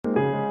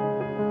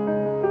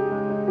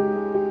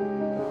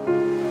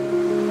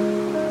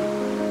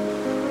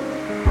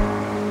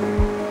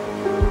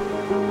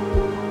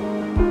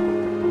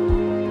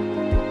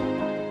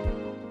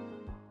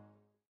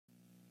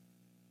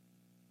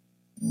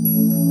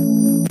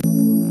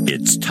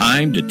It's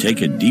time to take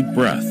a deep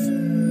breath,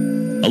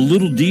 a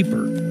little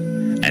deeper,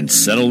 and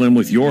settle in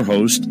with your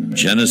host,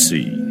 Jenna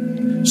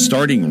C.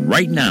 Starting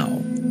right now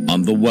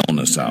on the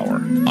Wellness Hour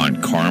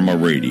on Karma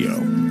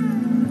Radio.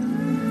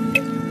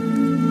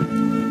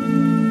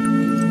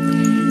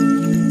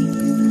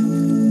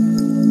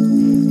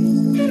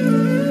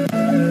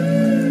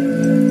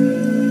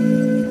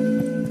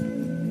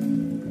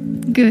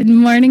 Good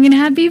morning and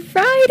happy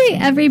Friday,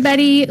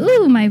 everybody.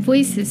 Ooh, my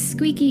voice is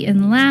squeaky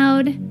and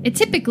loud. It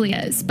typically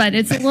is, but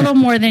it's a little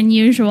more than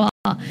usual.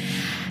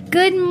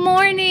 Good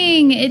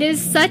morning. It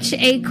is such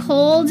a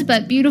cold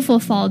but beautiful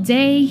fall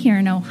day here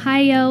in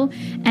Ohio.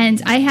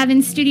 And I have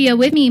in studio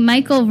with me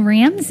Michael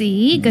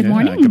Ramsey. Good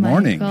morning, good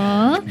morning.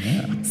 Michael.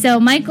 Yeah. So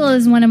Michael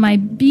is one of my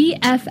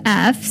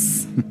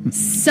BFFs,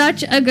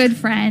 such a good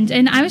friend.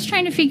 And I was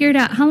trying to figure it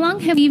out. How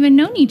long have we even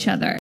known each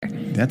other?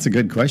 That's a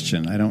good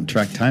question. I don't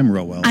track time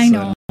real well. I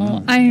know.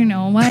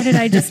 Why did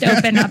I just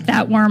open up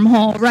that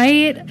wormhole,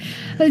 right?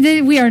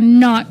 We are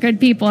not good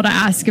people to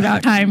ask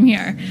about time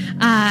here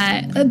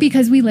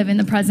because we live in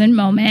the present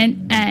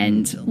moment.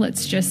 And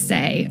let's just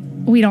say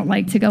we don't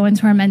like to go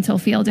into our mental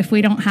field if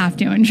we don't have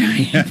to and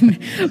try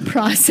and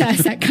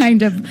process that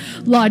kind of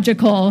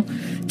logical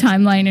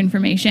timeline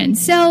information.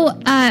 So,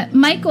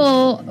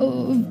 Michael,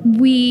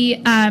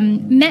 we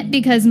met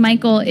because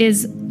Michael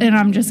is, and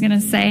I'm just going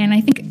to say, and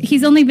I think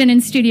he's only been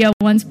in studio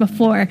once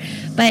before,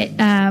 but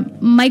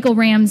Michael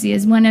Ramsey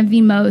is one of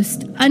the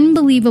most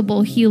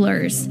unbelievable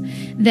healers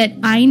that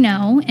I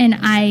know. And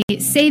I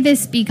say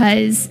this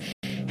because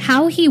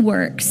how he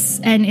works,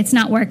 and it's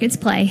not work, it's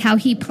play, how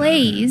he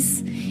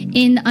plays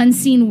in the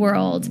unseen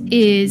world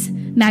is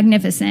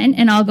magnificent.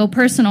 And I'll go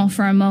personal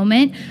for a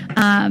moment.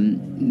 I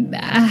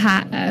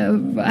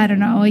don't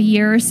know, a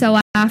year or so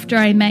after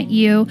I met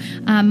you,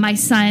 my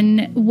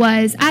son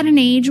was at an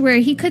age where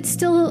he could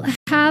still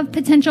have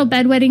potential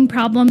bedwetting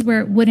problems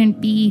where it wouldn't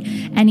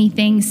be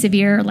anything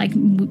severe like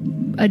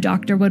a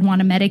doctor would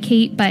want to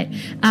medicate, but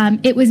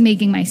it was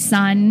making my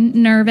son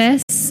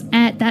nervous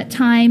at that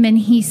time, and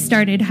he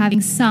started having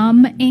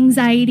some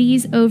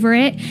anxieties over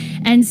it.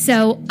 And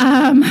so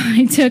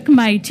I took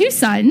my two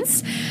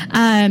sons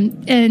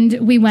and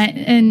we went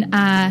and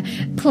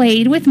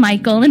played with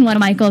Michael in one of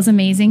Michael's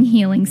amazing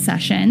healing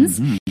sessions.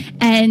 Mm-hmm.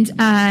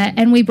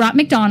 And we brought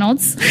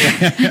McDonald's.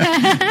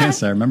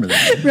 Yes, I remember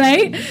that.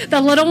 Right?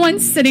 The little one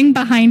sitting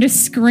behind a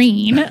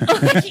screen,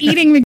 like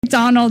eating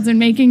McDonald's and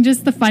making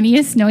just the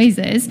funniest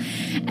noises.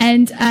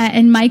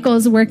 And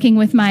Michael's working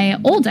with my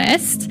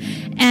oldest.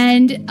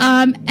 And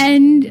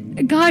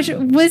gosh,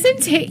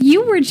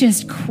 you were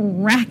just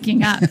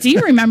cracking up. Do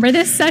you remember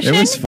this session? It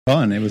was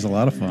fun. It was a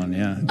lot of fun,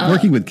 yeah.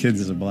 Working with kids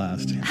is a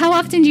blast. How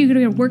often do you go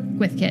to work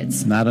with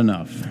kids? Not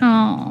enough.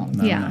 Oh,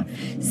 Not yeah.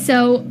 enough.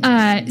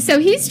 So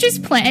he's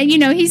just playing,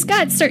 he's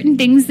got certain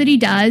things that he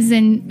does,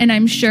 and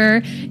I'm sure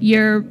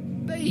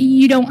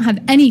you don't have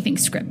anything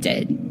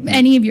scripted.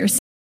 Any of your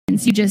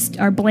sessions, you just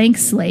are blank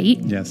slate.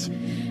 Yes.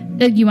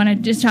 You want to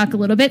just talk a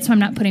little bit so I'm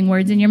not putting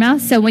words in your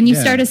mouth? So when you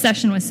start a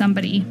session with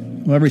somebody...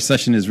 Well, every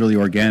session is really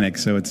organic,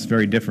 so it's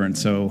very different.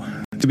 So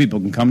two people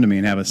can come to me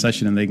and have a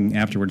session, and they can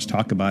afterwards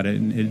talk about it,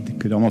 and it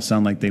could almost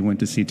sound like they went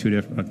to see two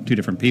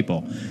different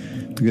people.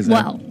 Because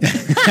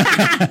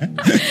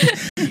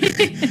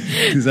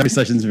because every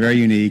session is very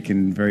unique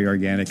and very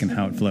organic in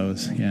how it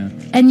flows. Yeah.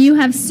 And you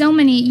have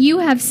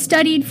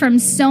studied from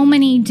so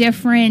many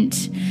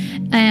different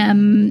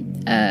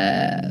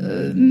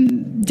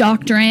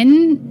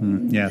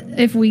doctrine,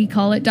 if we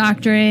call it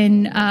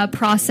doctrine,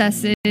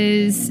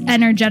 processes,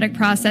 energetic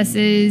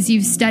processes.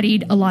 You've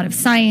studied a lot of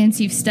science.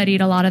 You've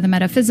studied a lot of the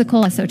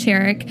metaphysical,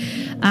 esoteric.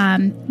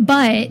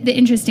 But the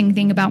interesting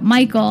thing about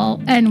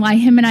Michael and why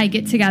him and I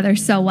get together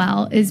so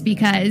well is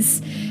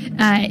because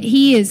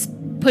he is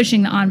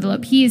pushing the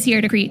envelope. He is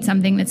here to create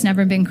something that's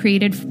never been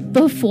created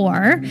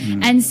before.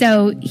 Mm-hmm. And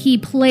so he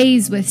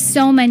plays with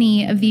so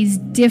many of these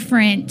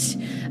different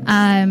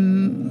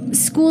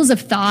schools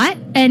of thought,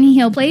 and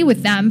he'll play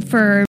with them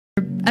for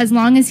as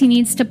long as he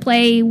needs to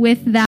play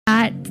with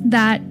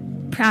that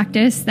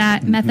practice,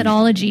 that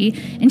methodology,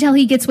 until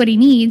he gets what he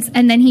needs,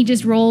 and then he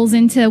just rolls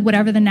into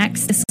whatever the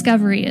next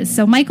discovery is.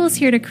 So Michael's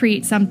here to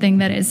create something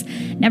that has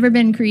never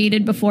been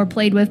created before,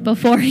 played with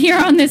before here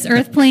on this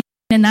earth plane.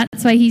 And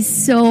that's why he's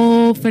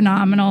so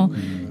phenomenal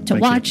to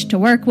watch, to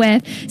work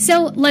with.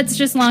 So let's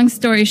just, long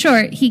story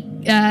short, he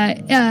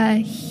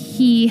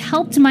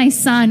helped my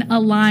son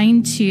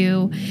align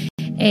to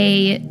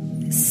a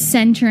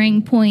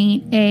centering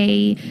point,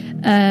 a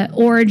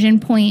origin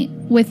point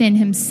within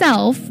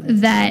himself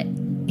that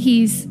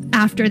he's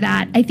after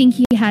that. I think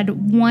he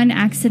had one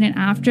accident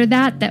after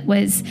that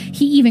was,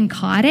 he even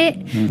caught it.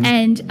 Mm-hmm.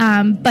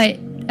 And, but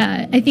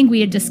I think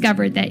we had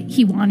discovered that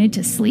he wanted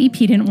to sleep.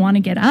 He didn't want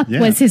to get up,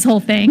 was his whole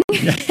thing.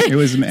 Yeah, it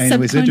was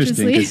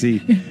interesting because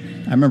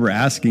I remember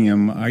asking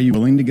him, are you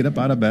willing to get up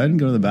out of bed and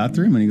go to the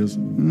bathroom? And he goes,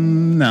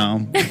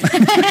 no.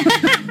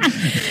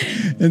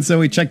 And so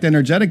we checked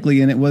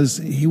energetically, and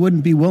he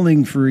wouldn't be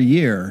willing for a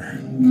year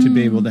to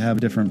be able to have a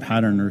different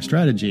pattern or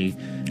strategy.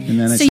 And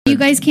then so you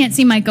guys can't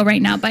see Michael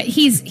right now, but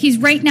he's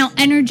right now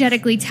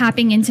energetically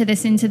tapping into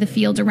the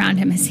field around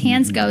him. His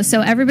hands go.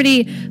 So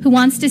everybody who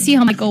wants to see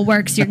how Michael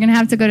works, you're going to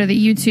have to go to the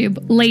YouTube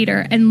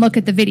later and look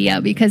at the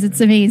video because it's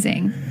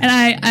amazing.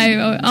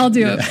 And I'll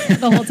do it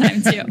the whole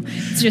time too.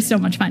 It's just so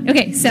much fun.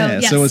 Okay, so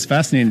yes. So it was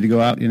fascinating to go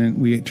out, and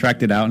we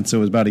tracked it out. And so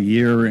it was about a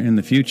year in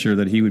the future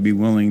that he would be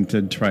willing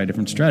to try a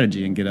different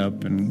strategy and get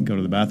up and go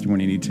to the bathroom when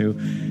he need to.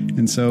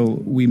 And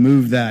so we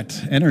moved that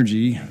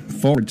energy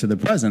forward to the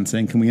present,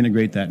 saying, can we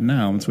integrate that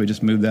now? And so we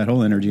just moved that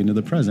whole energy into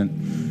the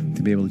present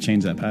to be able to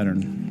change that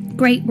pattern.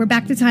 Great. We're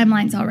back to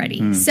timelines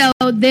already. So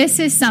this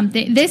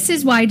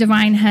is why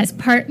Divine has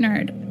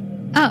partnered.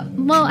 Oh,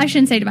 well, I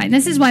shouldn't say divine.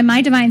 This is why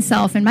my divine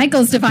self and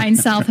Michael's divine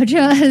self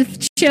have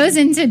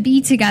chosen to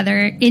be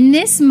together in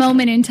this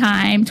moment in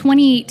time,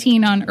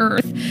 2018 on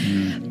Earth,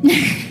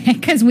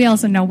 because we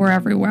also know we're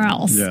everywhere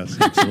else. Yes,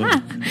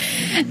 absolutely.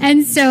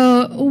 And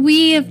so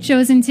we have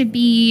chosen to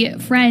be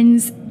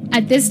friends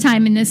at this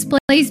time in this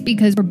place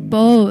because we're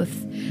both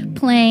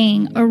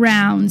playing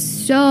around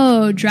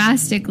so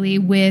drastically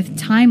with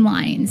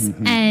timelines,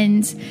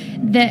 and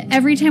that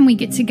every time we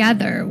get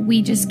together,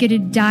 we just get to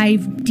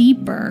dive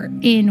deeper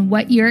in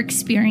what you're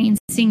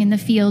experiencing in the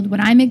field, what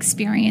I'm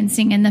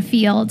experiencing in the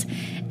field.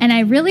 And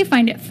I really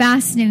find it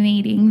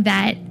fascinating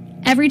that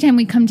every time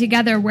we come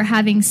together, we're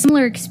having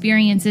similar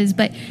experiences,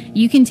 but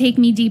you can take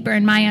me deeper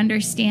in my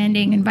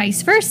understanding and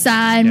vice versa,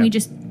 and we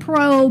just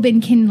probe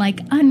and can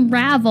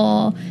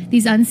unravel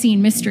these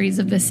unseen mysteries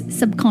of this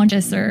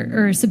subconscious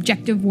or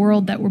subjective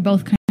world that we're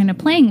both kind of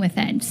playing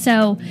within.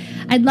 So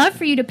I'd love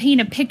for you to paint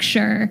a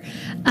picture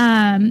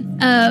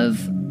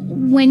of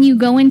when you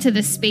go into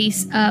the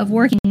space of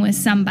working with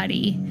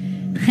somebody.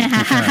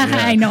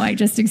 I know I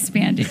just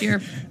expanded your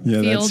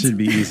field. That should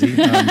be easy.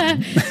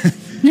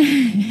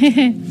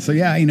 So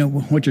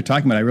what you're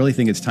talking about, I really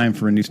think it's time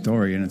for a new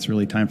story, and it's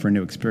really time for a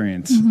new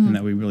experience, and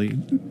that we really,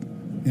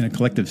 in a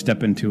collective,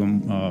 step into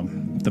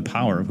the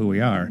power of who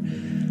we are.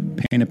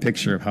 Paint a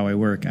picture of how I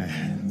work.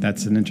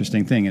 That's an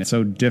interesting thing, and it's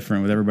so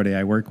different with everybody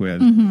I work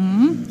with.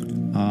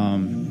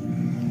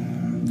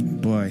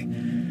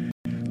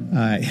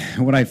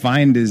 What I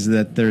find is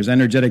that there's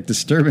energetic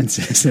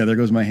disturbances. There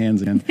goes my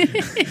hands again.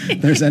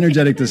 There's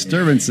energetic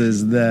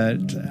disturbances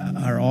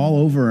that are all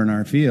over in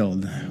our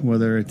field,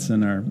 whether it's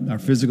in our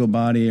physical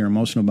body, our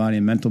emotional body,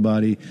 and mental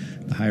body,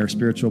 the higher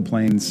spiritual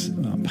planes,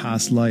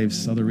 past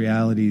lives, other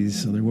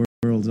realities, other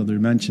worlds, other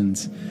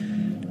dimensions.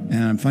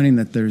 And I'm finding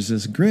that there's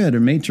this grid or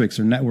matrix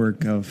or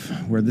network of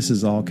where this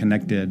is all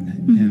connected,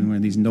 and where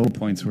these node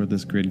points where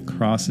this grid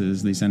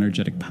crosses, these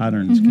energetic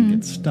patterns can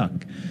get stuck.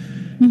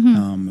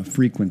 A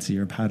frequency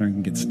or pattern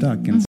can get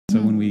stuck. And so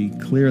when we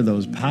clear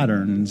those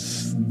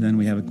patterns, then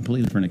we have a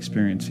completely different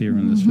experience here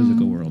in this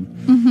physical world.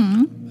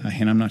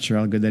 And I'm not sure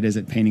how good that is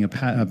at painting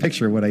a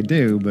picture of what I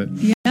do, but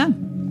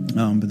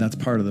but that's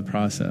part of the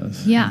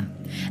process. Yeah.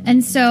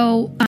 And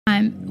so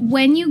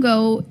when you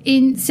go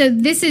in, so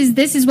this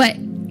is what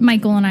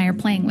Michael and I are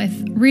playing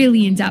with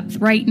really in depth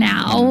right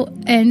now.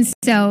 And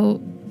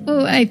so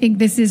I think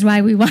this is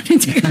why we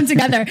wanted to come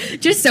together,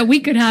 just so we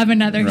could have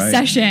another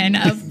session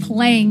of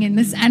playing in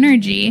this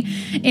energy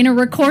in a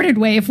recorded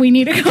way if we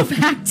need to go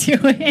back to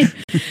it.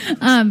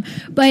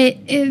 But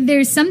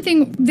there's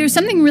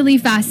something really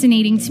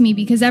fascinating to me,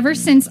 because ever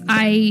since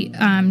I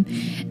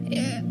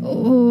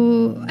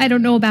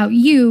don't know about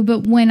you,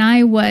 but when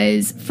I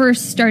was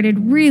first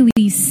started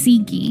really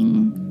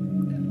seeking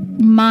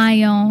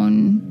my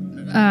own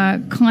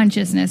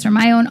consciousness or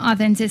my own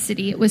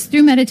authenticity, it was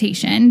through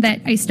meditation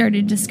that I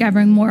started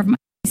discovering more of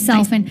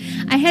myself. And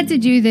I had to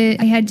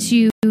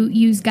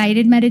use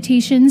guided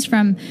meditations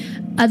from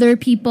other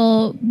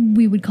people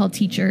we would call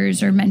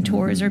teachers or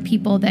mentors, or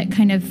people that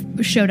kind of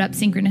showed up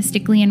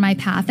synchronistically in my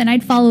path, and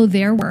I'd follow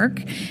their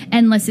work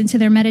and listen to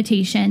their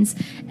meditations.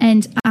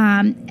 And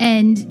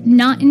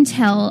not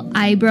until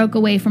I broke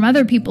away from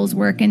other people's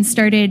work and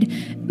started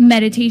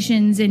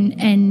meditations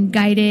and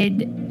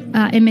guided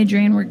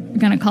imagery, and we're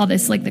going to call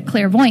this like the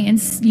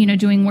clairvoyance,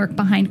 doing work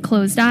behind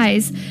closed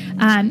eyes.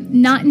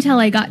 Not until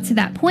I got to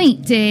that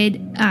point did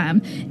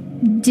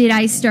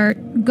I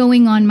start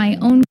going on my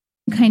own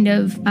kind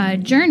of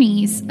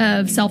journeys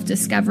of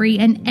self-discovery.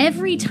 And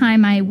every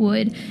time I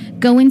would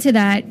go into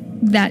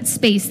that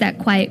space, that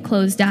quiet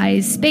closed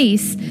eyes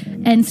space,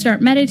 and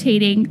start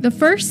meditating, the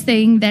first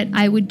thing that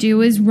I would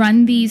do is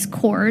run these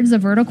cords, a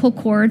vertical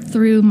cord,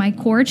 through my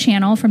core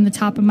channel from the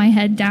top of my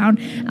head down,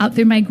 out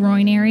through my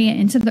groin area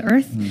into the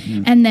earth.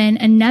 And then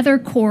another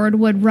cord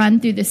would run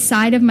through the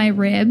side of my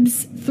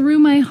ribs, through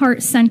my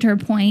heart center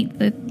point,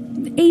 the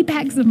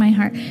apex of my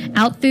heart,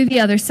 out through the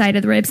other side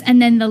of the ribs.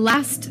 And then the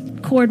last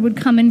cord would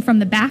come in from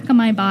the back of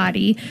my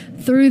body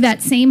through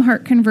that same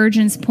heart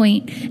convergence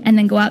point, and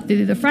then go out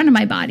through the front of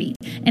my body.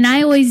 And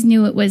I always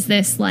knew it was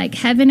this like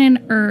heaven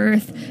and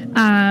earth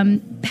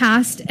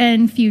past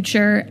and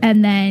future,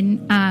 and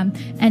then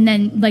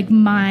like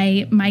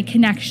my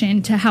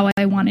connection to how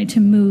I wanted to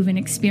move and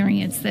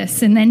experience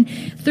this. And then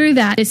through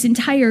that, this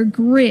entire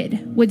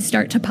grid would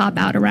start to pop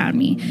out around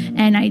me,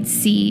 and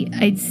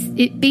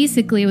it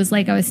basically was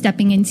like I was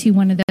stepping into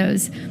one of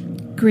those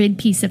grid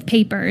piece of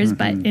papers,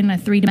 but in a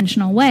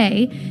 3-dimensional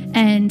way,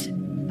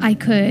 and I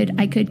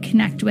could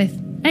connect with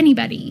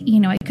anybody.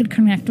 I could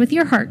connect with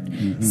your heart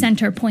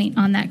center point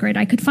on that grid.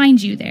 I could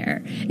find you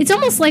there. It's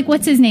almost like,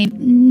 what's his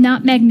name?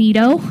 Not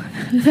Magneto,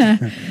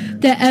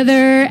 the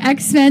other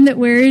X-Men that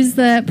wears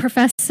the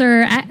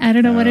professor. I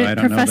don't know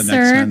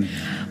professor,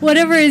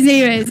 whatever his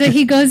name is. So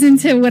he goes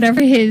into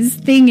whatever his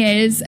thing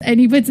is, and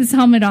he puts his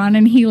helmet on,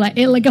 and he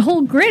like a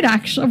whole grid.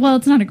 Actually, well,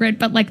 it's not a grid,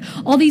 but like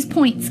all these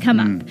points come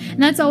up,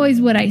 and that's always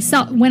what I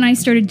saw when I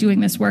started doing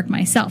this work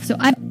myself. So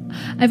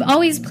I've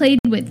always played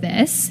with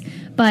this,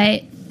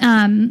 but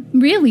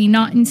really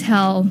not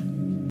until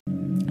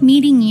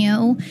meeting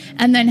you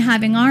and then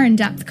having our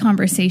in-depth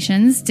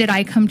conversations did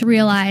I come to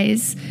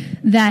realize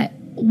that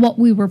what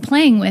we were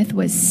playing with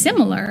was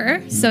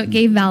similar. So it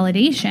gave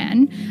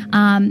validation.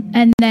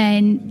 And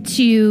then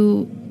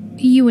to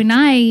you and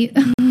I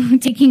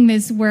taking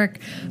this work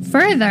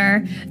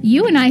further,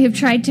 you and I have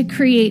tried to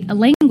create a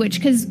language,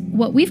 because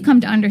what we've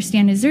come to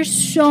understand is there's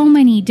so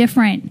many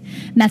different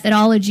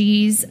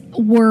methodologies.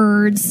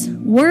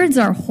 Words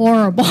are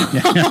horrible.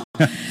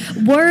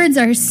 Words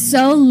are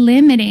so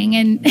limiting,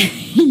 and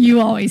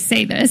you always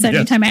say this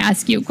anytime I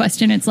ask you a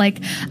question. It's like,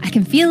 I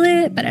can feel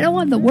it, but I don't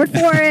want the word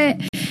for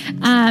it.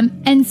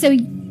 And so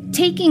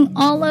taking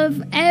all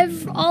of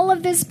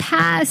this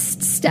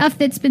past stuff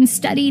that's been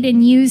studied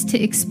and used to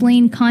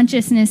explain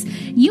consciousness,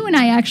 you and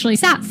I actually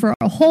sat for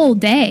a whole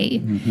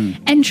day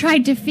and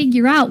tried to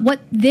figure out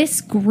what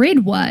this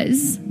grid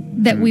was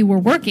that we were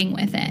working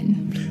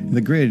within.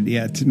 The grid,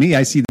 to me,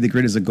 I see the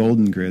grid as a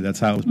golden grid. That's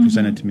how it was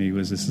presented to me,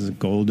 this is a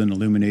golden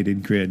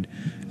illuminated grid,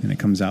 and it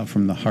comes out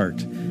from the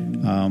heart.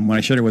 When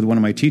I shared it with one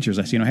of my teachers,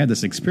 I said, I had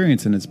this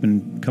experience, and it's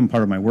become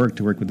part of my work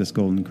to work with this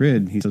golden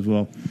grid. He says,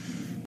 well,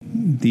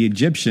 the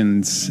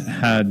Egyptians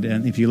had,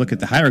 and if you look at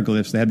the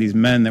hieroglyphs, they had these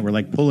men that were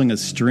like pulling a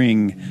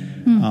string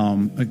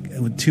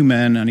with 2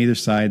 men on either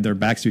side, their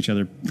backs to each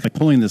other, like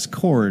pulling this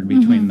cord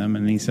between them.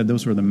 And he said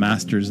those were the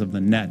masters of the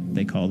net,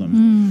 they called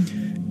them.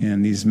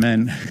 And these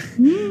men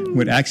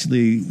would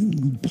actually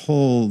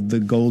pull the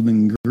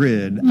golden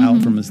grid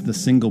out from the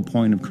single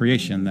point of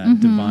creation,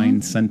 that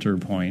divine center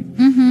point.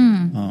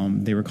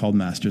 They were called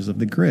masters of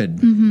the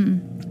grid.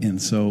 And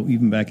so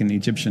even back in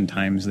Egyptian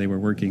times, they were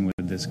working with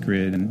this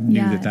grid and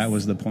knew that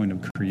was the point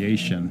of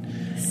creation.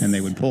 And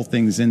they would pull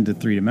things into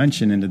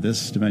 3-dimension, into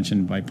this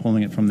dimension, by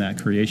pulling it from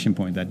that creation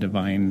point, that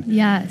divine,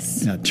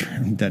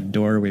 that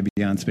doorway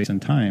beyond space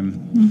and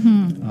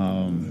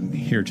time,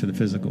 here to the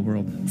physical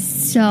world.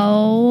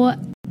 So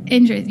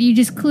interesting. You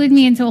just clued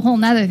me into a whole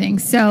nother thing.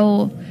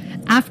 So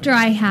after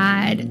I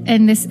had,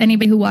 and this,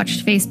 anybody who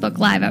watched Facebook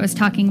Live, I was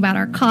talking about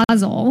our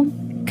causal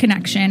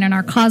connection and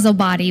our causal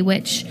body,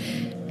 which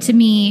to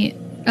me,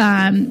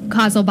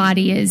 causal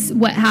body is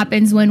what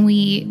happens when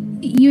we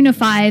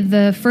unify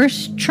the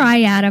first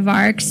triad of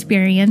our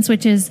experience,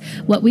 which is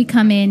what we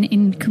come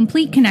in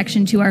complete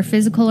connection to our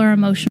physical or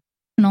emotional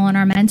and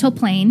our mental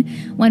plane,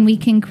 when we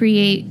can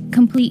create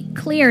complete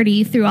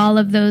clarity through all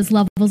of those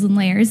levels and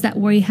layers that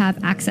we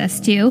have access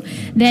to.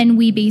 Then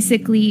we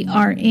basically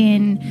are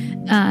in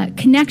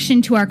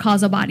connection to our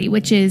causal body,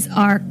 which is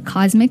our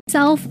cosmic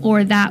self,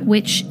 or that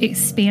which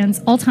expands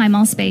all time,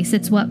 all space.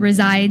 It's what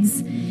resides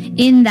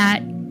in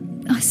that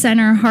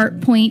center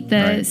heart point,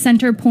 the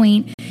center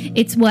point.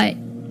 It's what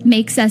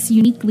makes us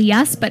uniquely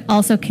us, but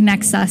also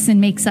connects us and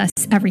makes us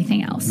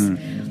everything else.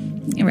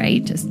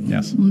 Right?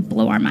 Just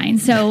blow our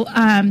minds. So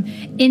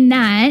in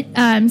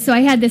that, so I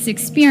had this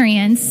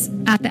experience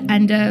at the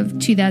end of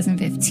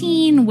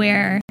 2015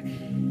 where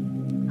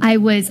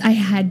I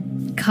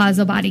had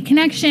causal body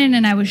connection,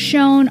 and I was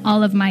shown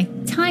all of my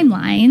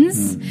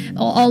timelines,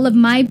 all of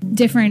my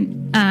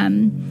different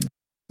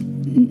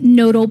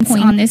nodal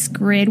points on this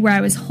grid, where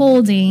I was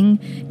holding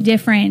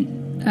different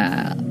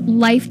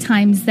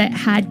lifetimes that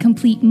had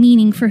complete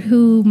meaning for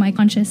who my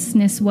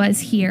consciousness was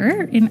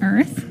here in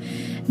Earth,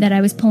 that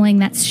I was pulling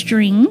that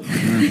string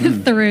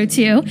through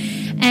to.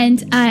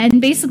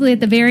 And basically at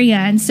the very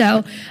end,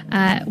 so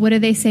what do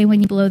they say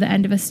when you blow the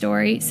end of a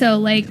story? So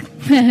like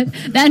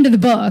the end of the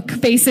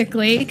book,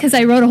 basically, because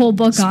I wrote a whole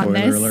book on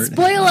this.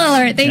 Spoiler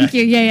alert. Thank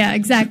you. Yeah,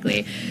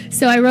 exactly.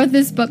 So I wrote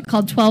this book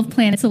called 12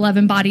 Planets,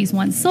 11 Bodies,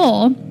 1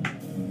 Soul.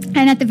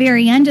 And at the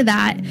very end of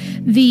that,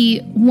 the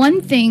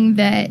one thing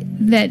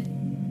that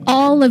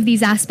all of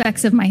these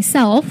aspects of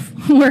myself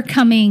were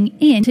coming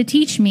in to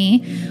teach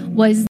me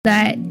was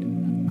that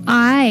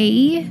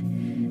I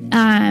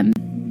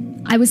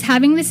was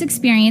having this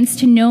experience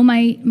to know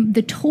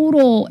the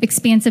total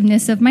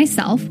expansiveness of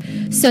myself,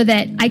 so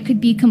that I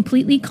could be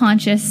completely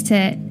conscious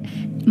to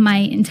my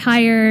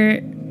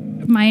entire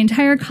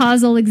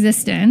causal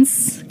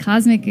existence,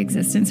 cosmic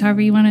existence,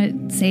 however you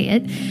want to say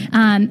it,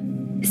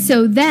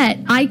 so that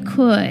I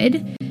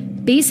could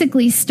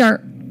basically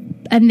start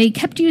and they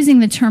kept using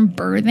the term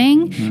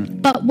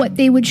birthing, but what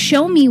they would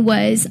show me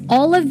was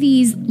all of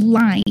these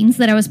lines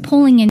that I was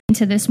pulling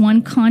into this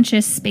one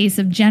conscious space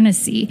of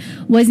Genesee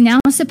was now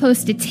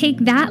supposed to take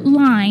that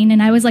line,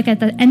 and I was like at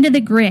the end of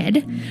the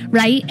grid,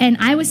 right? And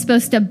I was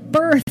supposed to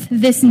birth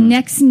this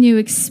next new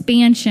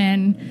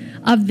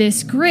expansion of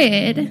this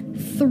grid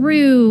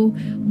through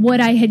what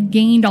I had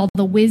gained, all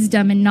the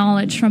wisdom and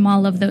knowledge from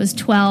all of those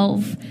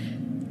 12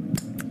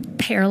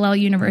 parallel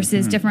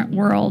universes, different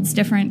worlds,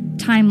 different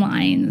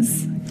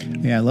timelines.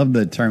 Yeah, I love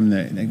the term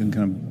that I can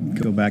kind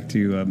of go back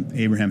to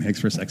Abraham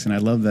Hicks for a second. I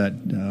love that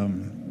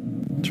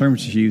term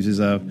she uses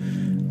of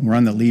we're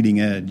on the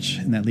leading edge,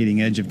 and that leading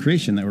edge of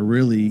creation, that we're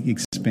really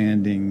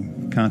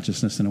expanding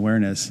consciousness and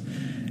awareness.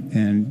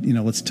 And, you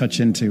know, let's touch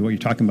into what you're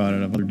talking about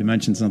of other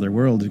dimensions and other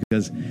worlds,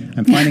 because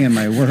I'm finding in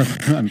my work,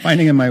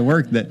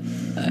 that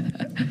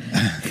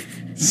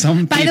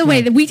some By the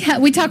way, we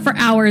talk for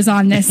hours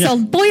on this, so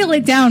boil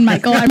it down,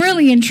 Michael. I'm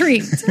really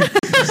intrigued.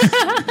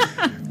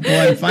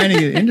 Well, I'm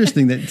finding it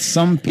interesting that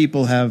some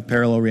people have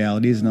parallel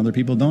realities and other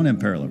people don't have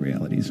parallel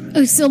realities.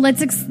 Oh, so let's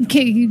just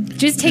take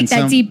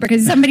that deeper,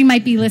 because somebody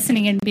might be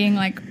listening and being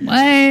like,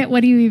 "What?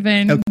 What do you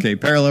even?" Okay,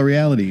 parallel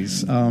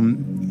realities.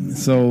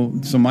 So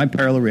my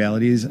parallel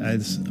realities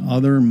as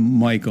other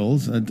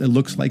Michaels. It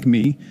looks like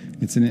me.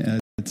 It's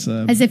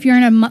as if you're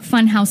in a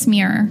funhouse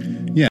mirror.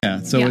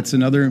 Yeah. So it's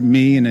another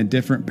me in a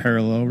different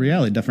parallel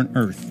reality, different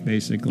Earth,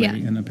 basically,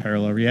 in a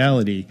parallel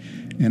reality.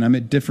 And I'm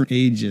at different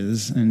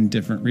ages and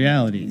different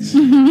realities.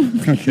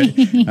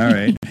 Okay. All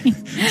right.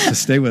 So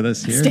stay with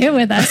us here. Stay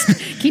with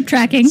us. Keep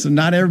tracking. So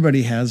not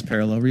everybody has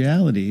parallel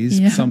realities.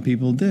 Yeah. Some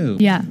people do.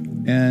 Yeah.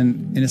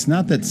 And it's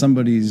not that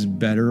somebody's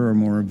better or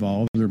more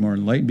evolved or more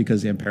enlightened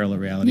because they have parallel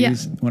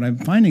realities. Yeah. What I'm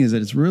finding is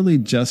that it's really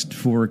just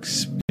for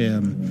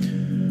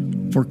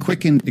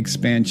quickened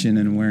expansion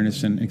and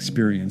awareness and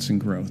experience and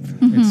growth.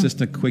 It's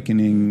just a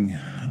quickening,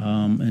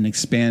 an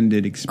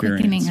expanded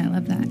experience. Quickening, I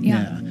love that.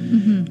 Yeah.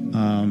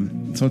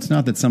 So it's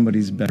not that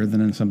somebody's better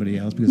than somebody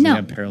else because they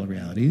have parallel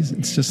realities.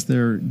 It's just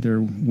they're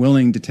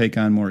willing to take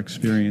on more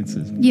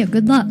experiences. Yeah,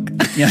 good luck.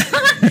 Yeah.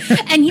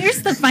 And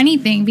here's the funny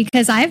thing,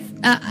 because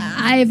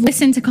I've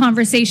listened to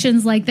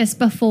conversations like this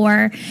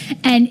before,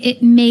 and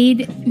it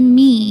made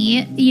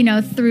me, you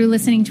know, through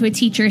listening to a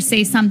teacher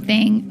say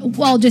something.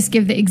 Well, I'll just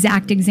give the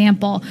exact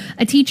example.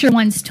 A teacher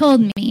once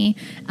told me,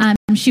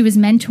 she was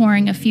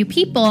mentoring a few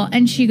people,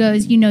 and she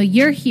goes, you know,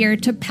 you're here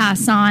to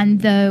pass on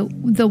the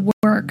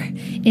work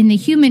in the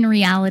human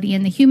reality,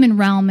 in the human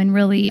realm, and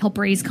really help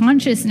raise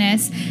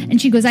consciousness. And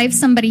she goes, I have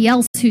somebody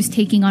else who's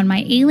taking on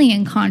my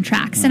alien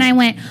contracts. And I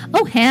went,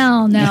 oh,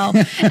 hell no.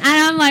 And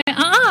I'm like,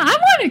 I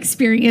want to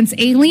experience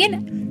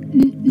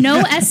alien.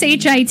 No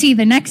SHIT.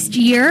 The next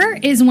year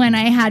is when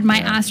I had my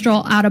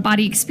astral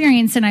out-of-body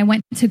experience, and I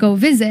went to go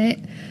visit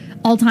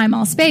all time,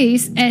 all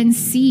space, and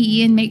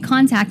see and make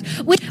contact.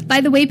 Which,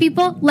 by the way,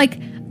 people, like,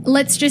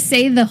 let's just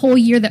say the whole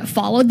year that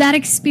followed that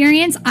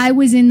experience, I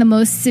was in the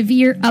most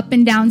severe up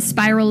and down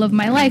spiral of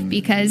my life,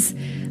 because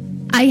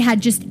I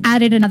had just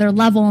added another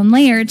level and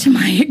layer to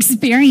my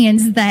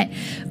experience that,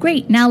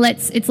 great, now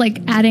it's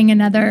like adding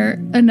another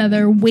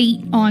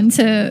weight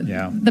onto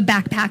the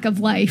backpack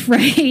of life,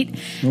 right?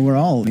 Well, we're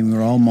all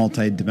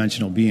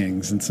multidimensional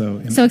beings, and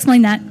so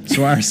explain that.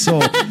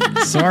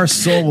 So our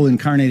soul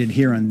incarnated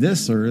here on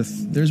this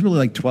earth, there's really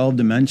like 12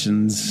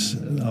 dimensions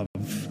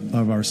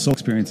of our soul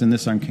experience in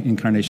this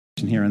incarnation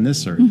here on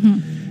this earth.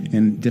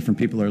 And different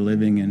people are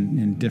living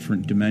in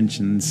different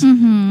dimensions,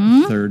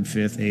 3rd,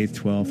 5th, 8th,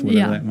 12th,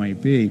 whatever that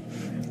might be.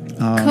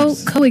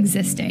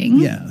 Coexisting.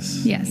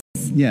 Yes.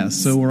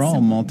 So we're all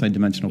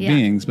multidimensional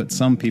beings, but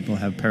some people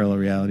have parallel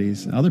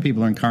realities. Other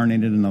people are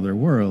incarnated in other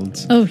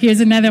worlds. Oh,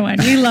 here's another one.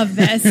 We love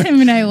this.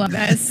 Him and I love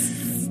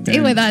this. Stay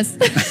with us.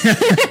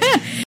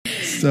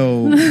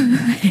 So,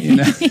 you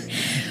know.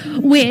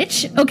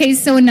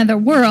 So another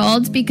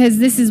world, because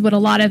this is what a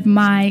lot of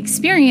my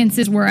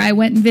experiences were. I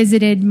went and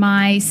visited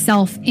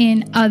myself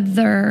in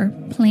other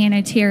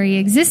planetary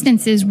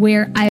existences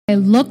where I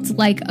looked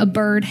like a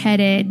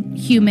bird-headed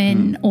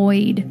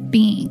humanoid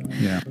being.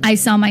 Yeah. I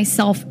saw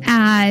myself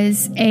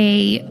as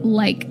a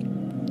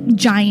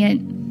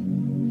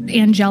giant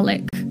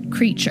angelic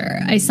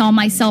creature. I saw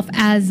myself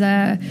as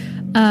a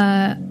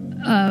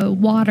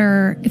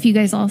water. If you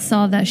guys all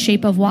saw The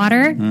Shape of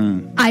Water,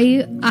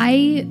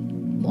 I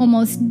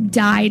almost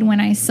died when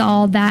I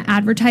saw that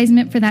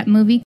advertisement for that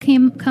movie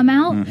come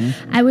out.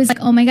 I was like,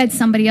 oh my God,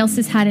 somebody else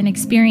has had an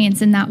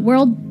experience in that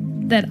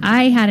world that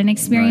I had an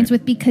experience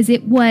with, because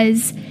it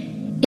was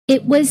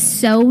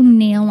so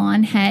nail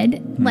on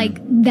head.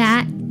 Like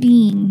that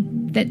being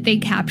that they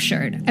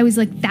captured, I was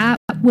like, that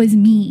was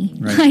me.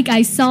 Like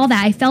I saw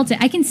that, I felt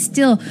it. I can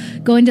still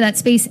go into that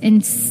space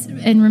and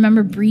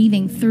remember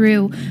breathing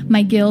through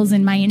my gills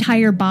and my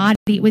entire body.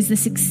 It was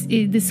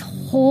this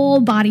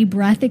whole body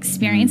breath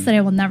experience that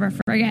I will never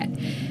forget.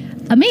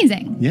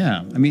 amazing.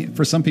 Yeah. I mean,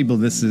 for some people,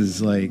 this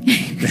is like,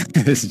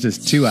 this is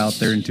just too out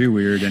there and too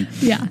weird. And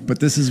Yeah. But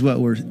this is what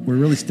we're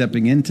really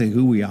stepping into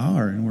who we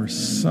are. And we're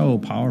so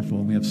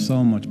powerful. We have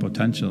so much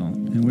potential.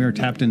 And we are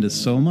tapped into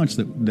so much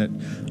that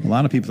a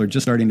lot of people are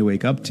just starting to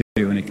wake up to.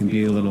 And it can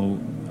be a little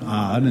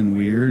odd and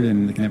weird.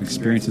 And they can have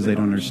experiences they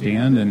don't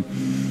understand. And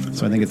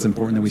so I think it's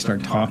important that we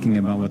start talking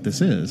about what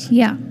this is.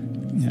 Yeah.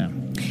 Yeah.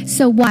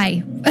 So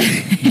why?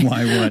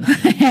 Why what?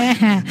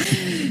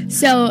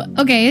 So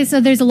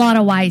there's a lot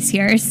of whys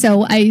here.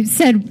 So I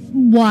said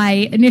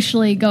why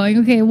initially, going,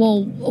 okay,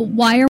 well,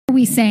 why are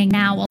we saying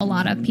now a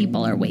lot of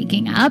people are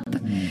waking up?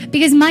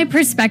 Because my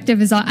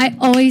perspective is, I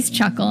always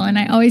chuckle and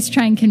I always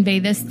try and convey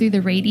this through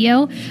the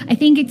radio. I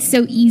think it's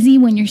so easy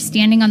when you're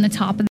standing on the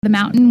top of the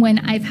mountain, when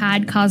I've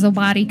had causal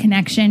body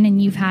connection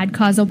and you've had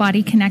causal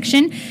body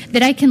connection,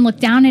 that I can look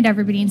down at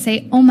everybody and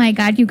say, oh my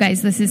God, you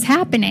guys, this is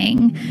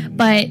happening.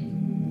 But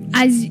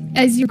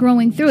as you're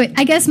growing through it,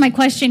 I guess my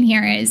question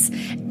here is,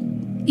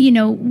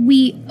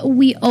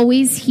 we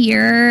always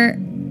hear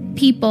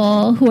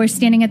people who are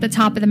standing at the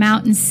top of the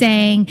mountain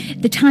saying,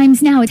 the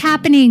time's now, it's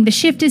happening, the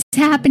shift is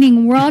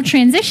happening, we're all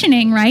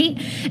transitioning, right?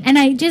 And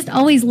I just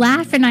always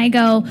laugh and I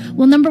go,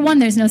 well, number one,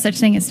 there's no such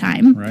thing as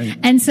time. Right.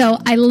 And so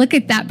I look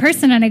at that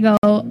person and I go,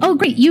 oh,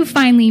 great, you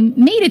finally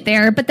made it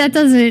there, but that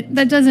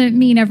doesn't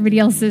mean everybody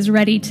else is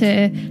ready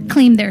to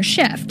claim their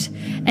shift.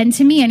 And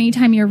to me,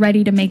 anytime you're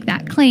ready to make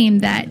that claim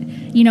that,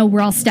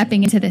 we're all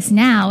stepping into this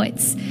now,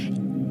 it's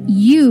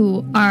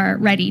you are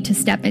ready to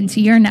step into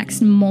your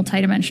next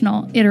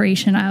multidimensional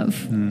iteration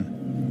of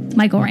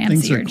Michael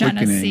Ramsey or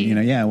Jenna C.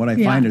 What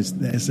I find is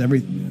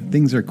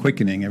things are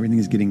quickening. Everything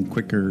is getting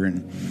quicker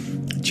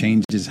and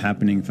change is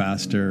happening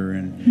faster.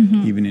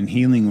 And even in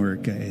healing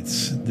work,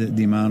 it's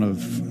the amount of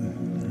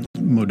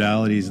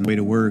modalities and the way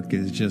to work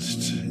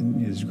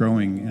is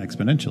growing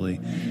exponentially.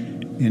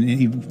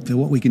 And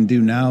what we can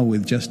do now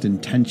with just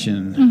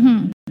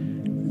intention,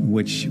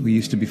 which we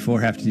used to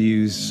before have to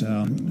use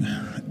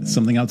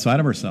something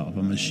outside of ourselves,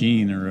 a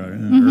machine or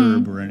an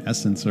herb or an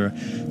essence or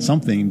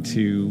something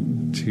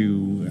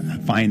to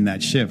find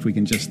that shift. We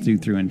can just do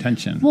through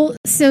intention. Well,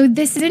 so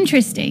this is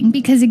interesting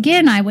because,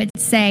 again, I would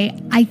say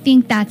I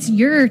think that's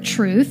your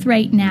truth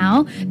right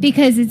now,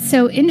 because it's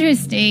so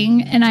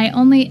interesting, and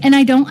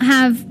I don't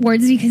have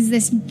words because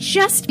this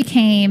just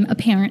became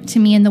apparent to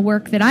me in the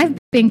work that I've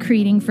been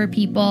creating for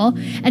people.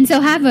 And so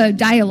have a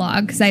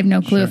dialogue, because I have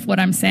no clue if what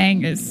I'm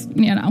saying is,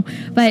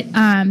 but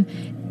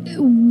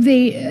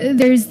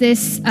there's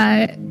this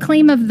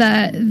claim of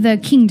the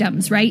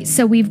kingdoms, right?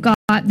 So we've got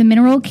the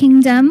mineral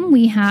kingdom,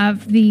 we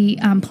have the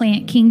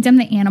plant kingdom,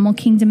 the animal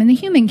kingdom, and the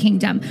human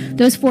kingdom.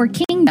 Those four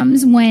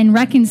kingdoms, when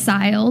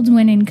reconciled,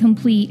 when in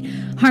complete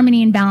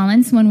harmony and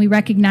balance, when we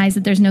recognize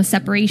that there's no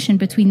separation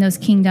between those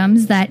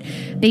kingdoms, that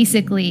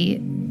basically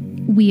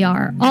we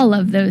are all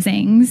of those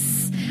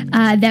things,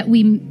 that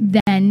we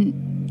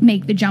then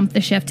make the jump,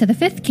 the shift to the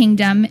fifth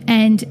kingdom.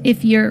 And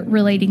if you're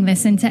relating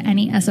this into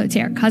any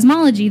esoteric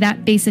cosmology,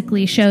 that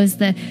basically shows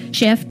the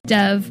shift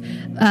of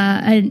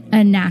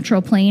a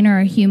natural plane or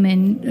a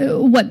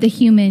human, what the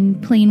human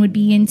plane would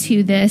be,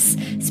 into this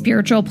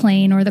spiritual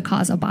plane or the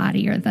causal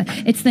body, or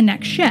it's the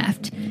next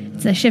shift.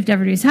 It's the shift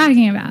everybody's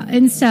talking about.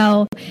 And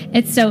so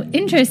it's so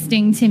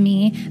interesting to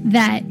me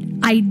that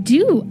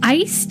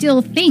I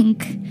still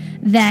think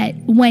that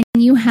when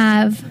you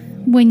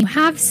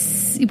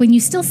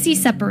still see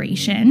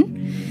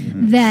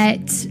separation,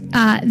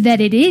 that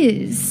it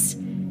is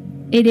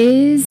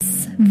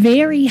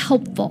very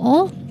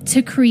helpful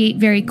to create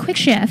very quick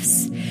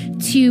shifts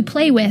to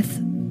play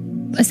with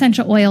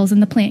essential oils in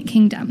the plant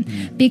kingdom,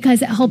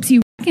 because it helps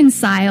you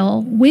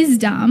reconcile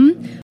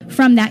wisdom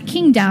from that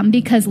kingdom,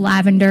 because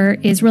lavender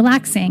is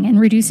relaxing and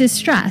reduces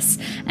stress.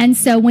 And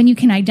so when you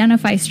can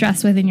identify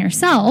stress within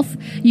yourself,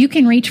 you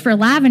can reach for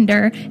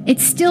lavender.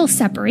 It's still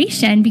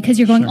separation, because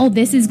you're going, oh,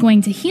 this is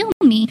going to heal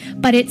me,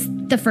 but it's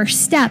the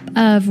first step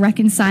of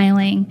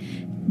reconciling,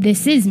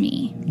 this is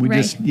me.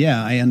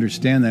 I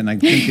understand that, and I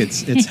think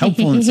it's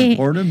helpful and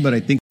supportive, but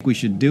I think we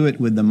should do it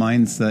with the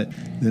mindset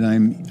that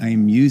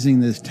I'm using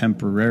this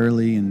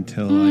temporarily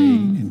until I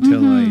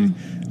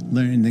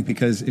learn,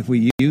 because if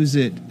we use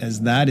it as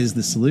that is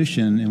the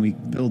solution and we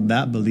build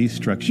that belief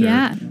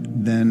structure,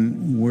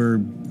 then we're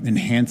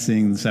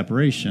enhancing the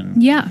separation.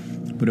 Yeah.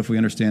 But if we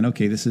understand,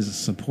 okay, this is a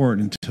support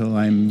until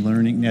I'm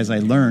learning, as I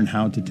learn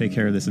how to take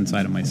care of this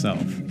inside of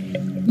myself.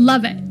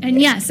 Love it.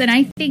 And yes, and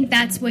I think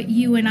that's what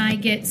you and I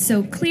get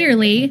so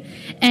clearly,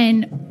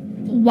 and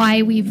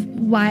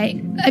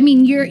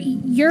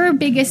your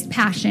biggest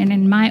passion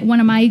and one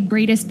of my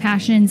greatest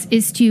passions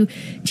is to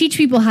teach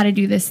people how to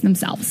do this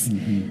themselves.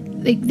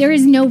 Like, there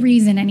is no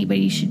reason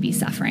anybody should be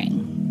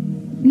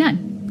suffering.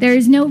 None. There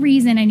is no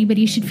reason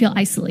anybody should feel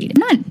isolated.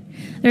 None.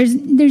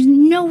 There's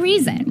no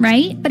reason,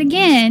 right? But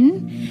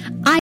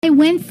again, I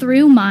went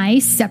through my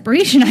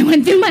separation. I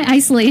went through my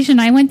isolation.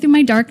 I went through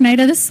my dark night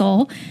of the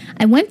soul.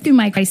 I went through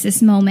my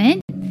crisis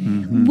moment,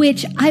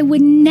 which I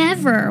would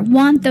never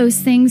want those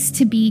things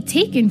to be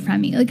taken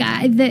from me. Like,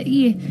 and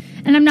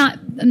I'm not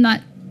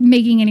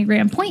making any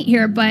grand point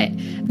here, but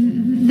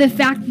the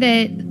fact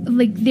that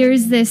like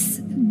there's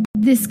this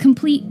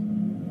complete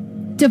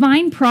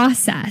divine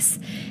process.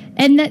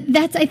 And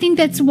that's I think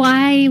that's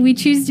why we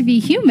choose to be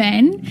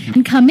human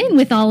and come in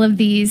with all of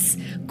these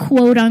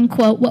quote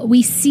unquote what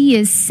we see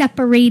as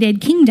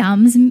separated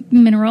kingdoms,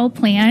 mineral,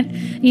 plant,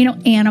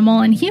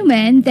 animal and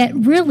human, that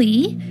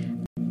really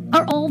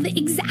are all the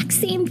exact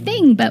same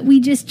thing, but we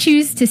just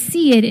choose to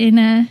see it in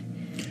a...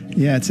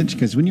 Yeah, it's interesting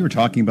because when you were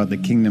talking about the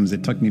kingdoms,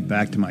 it took me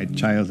back to my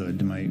childhood,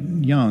 to my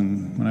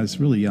when I was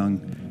really young.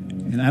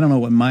 And I don't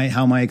know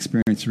how my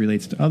experience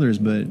relates to others,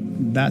 but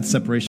that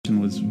separation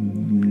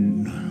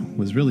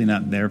was really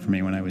not there for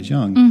me when I was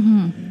young.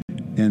 Mm-hmm.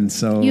 And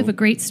so... You have a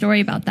great story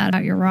about that,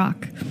 about your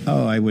rock.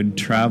 Oh, I would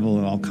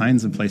travel all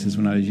kinds of places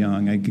when I was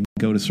young. I could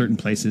go to certain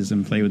places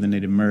and play with the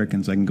Native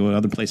Americans. I can go to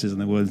other places in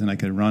the woods and I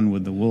could run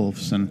with the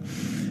wolves. And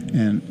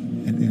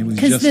it was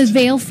because the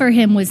veil for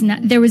him was not,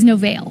 there was no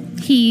veil.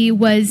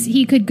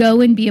 He could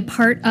go and be a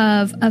part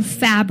of a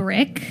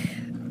fabric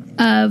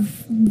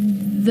of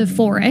the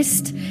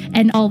forest,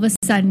 and all of a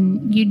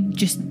sudden you'd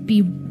just be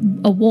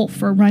a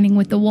wolf or running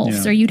with the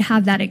wolves, or you'd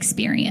have that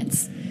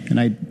experience. And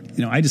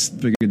I just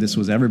figured this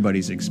was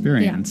everybody's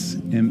experience,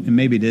 and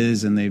maybe it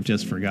is, and they've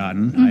just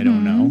forgotten. Mm-hmm. I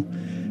don't know,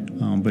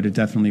 but it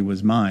definitely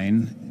was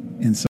mine.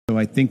 And so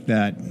I think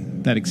that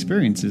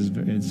experience is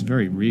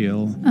very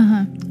real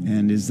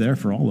and is there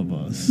for all of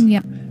us.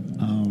 Yeah.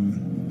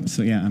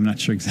 So yeah, I'm not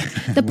sure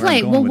exactly the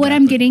play. Well, what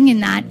I'm getting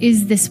in that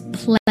is this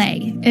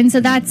play, and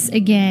so that's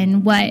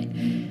again what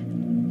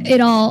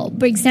it all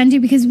breaks down to.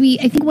 Because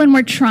I think when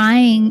we're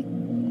trying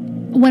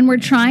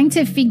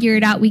to figure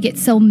it out, we get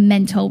so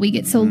mental, we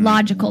get so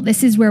logical.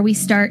 This is where we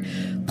start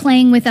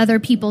playing with other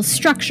people's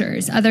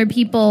structures, other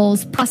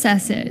people's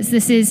processes.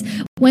 This is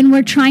when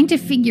we're trying to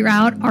figure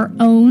out our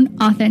own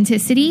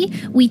authenticity,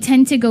 we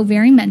tend to go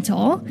very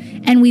mental,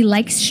 and we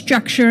like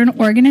structure and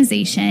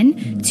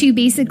organization to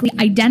basically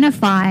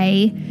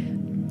identify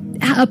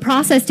a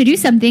process to do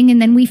something,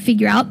 and then we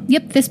figure out,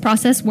 yep, this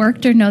process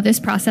worked, or no, this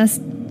process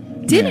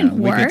didn't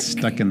work. We get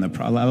stuck in a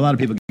lot of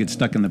people get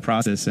stuck in the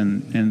process,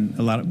 and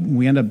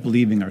we end up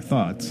believing our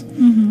thoughts.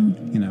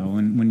 Mm-hmm.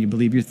 And when you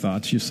believe your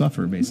thoughts, you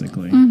suffer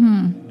basically.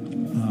 Mm-hmm.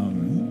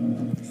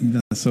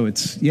 So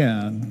it's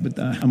but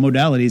a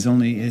modality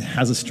it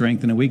has a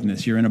strength and a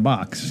weakness. You're in a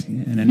box.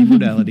 In any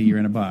modality, you're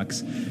in a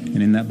box,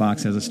 and in that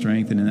box has a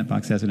strength, and in that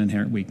box has an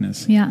inherent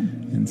weakness. Yeah.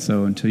 And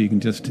so until you can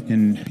just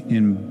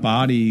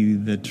embody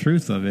the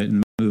truth of it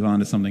and move on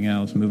to something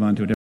else, move on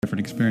to a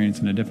different experience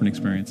and a different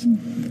experience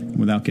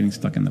without getting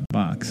stuck in the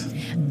box.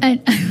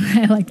 And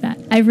I like that.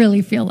 I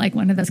really feel like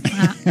one of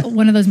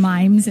those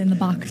mimes in the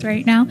box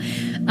right now.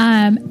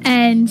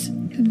 And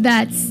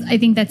I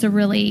think that's a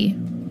really,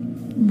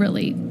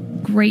 really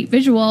great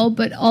visual,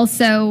 but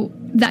also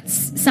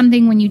that's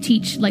something when you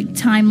teach like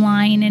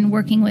timeline and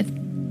working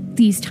with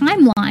these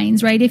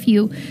timelines, right? If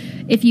you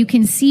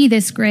can see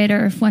this grid,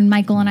 or if when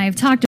Michael and I have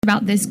talked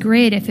about this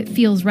grid, if it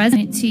feels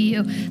resonant to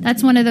you,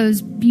 that's one of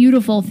those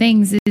beautiful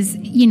things is,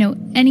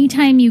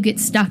 anytime you get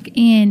stuck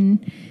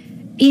in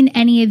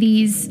any of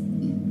these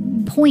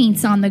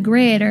points on the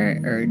grid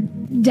or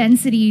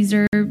densities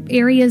or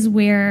areas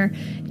where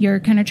you're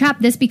kind of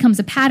trapped, this becomes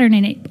a pattern,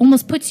 and it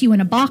almost puts you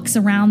in a box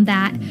around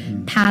that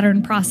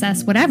pattern,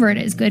 process, whatever it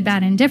is, good,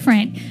 bad, and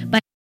different.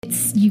 But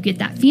you get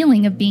that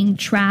feeling of being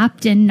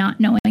trapped and not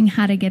knowing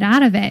how to get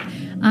out of it.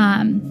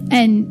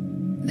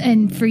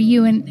 And for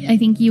you, and I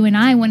think you and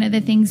I, one of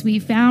the things we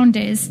found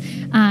is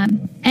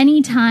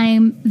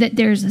anytime that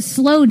there's a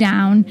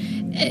slowdown,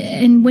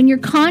 and when you're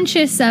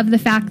conscious of the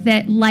fact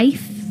that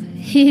life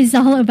is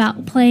all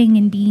about playing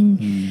and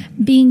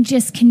being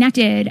just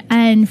connected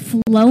and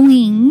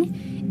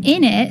flowing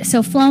in it.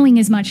 So flowing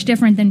is much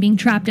different than being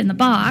trapped in the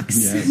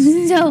box.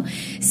 Yes.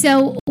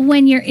 So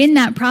when you're in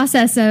that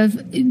process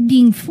of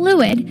being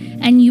fluid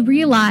and you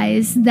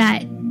realize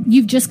that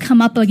you've just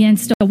come up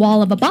against a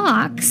wall of a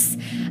box,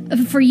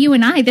 for you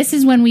and I, this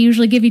is when we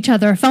usually give each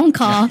other a phone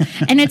call,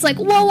 and it's like,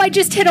 whoa, I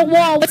just hit a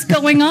wall. What's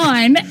going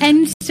on?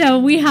 And so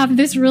we have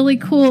this really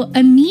cool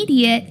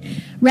immediate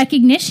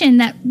recognition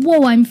that,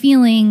 whoa, I'm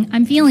feeling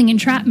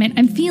entrapment.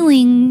 I'm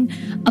feeling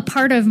a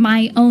part of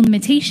my own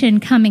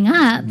limitation coming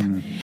up.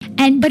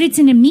 But it's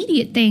an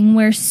immediate thing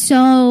where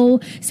so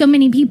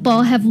many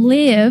people have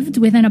lived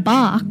within a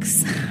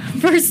box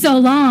for so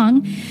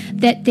long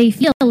that they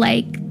feel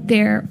like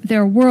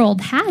their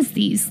world has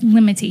these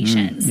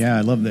limitations. Yeah,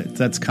 I love that.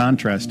 That's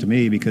contrast to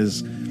me,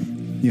 because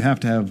you have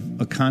to have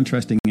a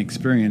contrasting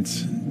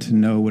experience to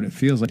know what it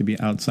feels like to be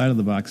outside of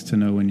the box, to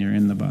know when you're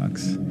in the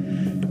box.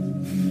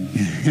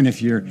 And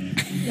if you're...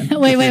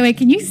 Wait.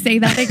 Can you say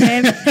that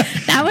again?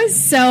 That was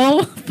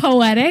so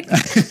poetic.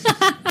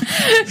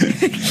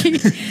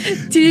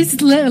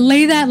 Just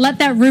let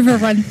that river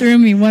run through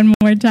me one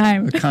more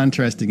time. A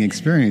contrasting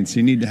experience.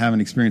 You need to have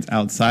an experience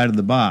outside of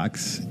the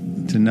box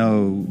to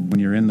know when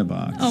you're in the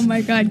box. Oh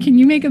my God. Can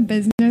you make a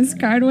business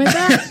card with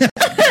that?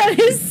 That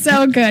is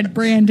so good.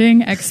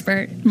 Branding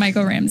expert,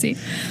 Michael Ramsey.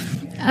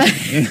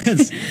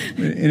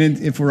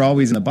 If we're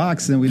always in the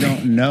box, then we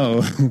don't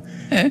know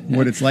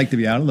what it's like to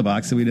be out of the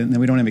box. So we don't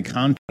have any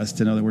contrast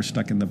to know that we're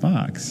stuck in the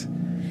box.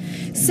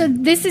 So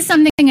this is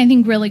something I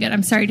think really good.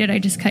 I'm sorry, did I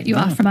just cut you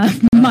off from a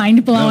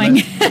mind-blowing?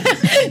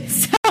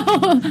 So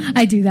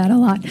I do that a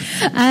lot.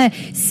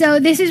 So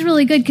this is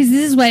really good because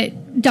this is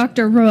what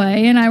Dr. Roy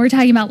and I were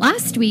talking about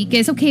last week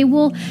is, okay,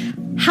 well,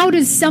 how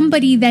does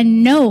somebody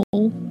then know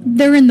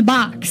they're in the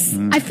box?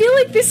 I feel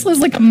like this was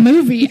like a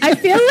movie. I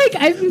feel like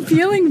I'm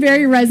feeling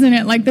very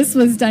resonant, like this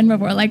was done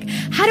before. Like,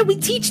 how do we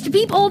teach the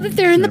people that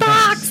they're in the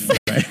box?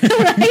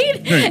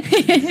 Right?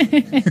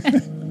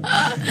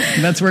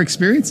 And that's where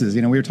experience is.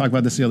 We were talking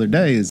about this the other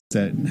day, is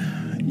that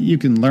you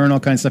can learn all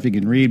kinds of stuff you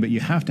can read, but you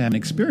have to have an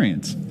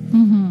experience.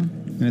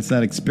 And it's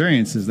that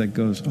experiences that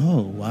goes,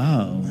 oh,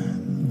 wow,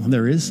 well,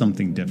 there is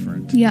something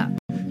different. Yeah.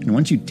 And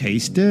once you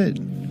taste it,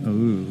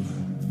 ooh.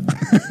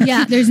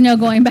 Yeah, there's no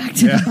going back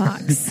to the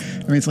box.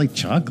 I mean, it's like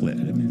chocolate.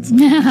 I mean, it's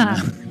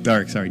like,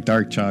 dark chocolate.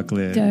 Dark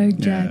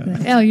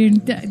chocolate. Oh,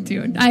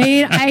 dude.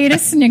 I ate a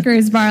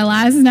Snickers bar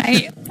last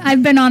night.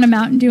 I've been on a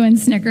Mountain Dew and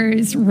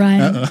Snickers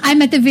run. Uh-oh.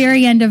 I'm at the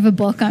very end of a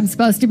book I'm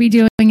supposed to be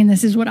doing, and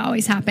this is what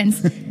always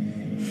happens.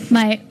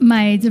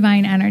 My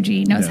divine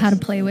energy knows how to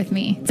play with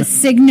me. It's a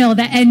signal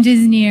the end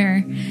is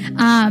near.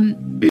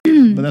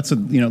 But that's what,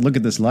 look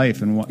at this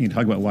life, and you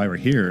talk about why we're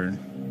here,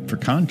 for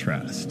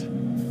contrast.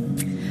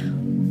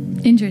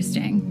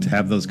 Interesting. To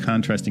have those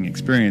contrasting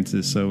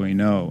experiences, so we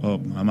know,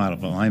 oh, I'm out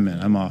of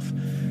alignment. I'm off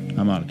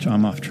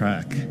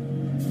track.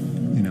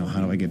 How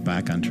do I get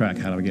back on track?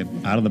 How do I get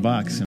out of the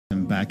box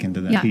and back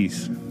into that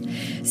piece?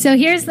 So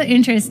here's the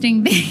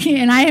interesting thing,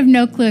 and I have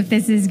no clue if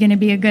this is going to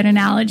be a good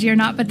analogy or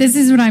not, but this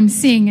is what I'm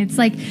seeing. It's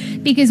like,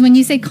 because when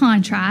you say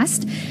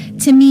contrast,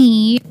 to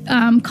me,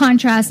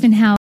 contrast and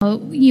how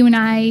you and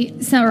I,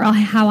 or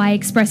how I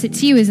express it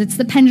to you, is it's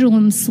the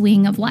pendulum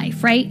swing of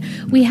life, right?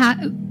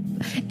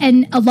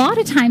 And a lot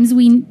of times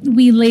we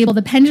label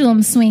the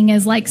pendulum swing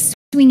as like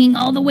swinging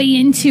all the way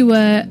into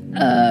a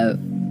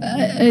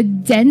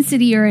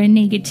density or a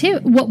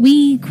negative, what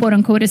we quote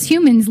unquote as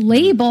humans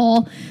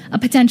label a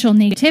potential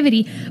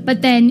negativity,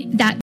 but then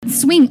that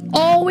swing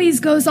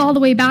always goes all the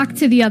way back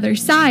to the other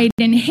side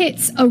and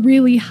hits a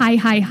really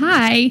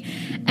high,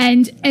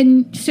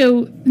 and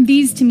so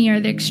these to me are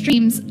the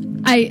extremes.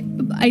 I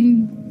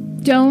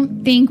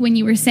don't think when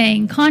you were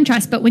saying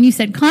contrast, but when you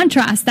said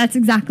contrast, that's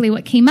exactly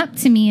what came up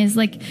to me, is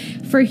like,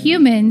 for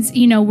humans,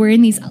 we're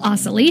in these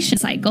oscillation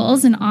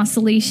cycles, and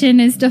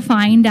oscillation is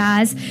defined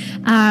as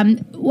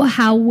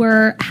how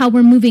we're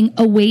moving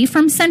away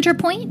from center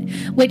point,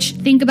 which,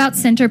 think about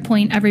center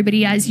point,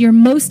 everybody, as your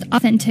most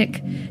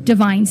authentic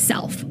divine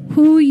self,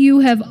 who you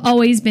have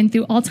always been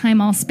through all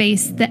time, all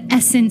space, the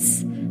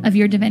essence of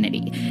your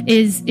divinity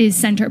is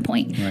center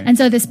point. Right. And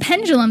so this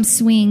pendulum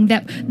swing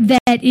that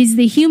is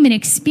the human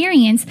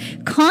experience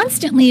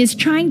constantly is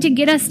trying to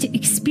get us to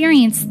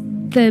experience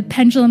the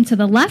pendulum to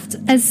the left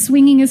as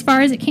swinging as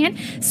far as it can,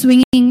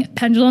 swinging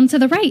pendulum to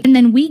the right. And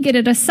then we get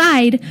to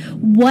decide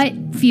what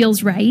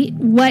feels right,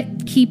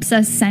 what keeps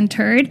us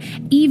centered,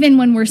 even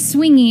when we're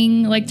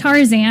swinging like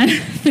Tarzan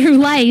through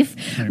life,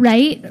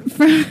 right?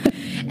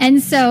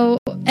 And so,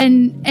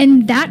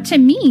 and that to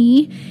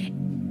me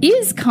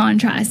is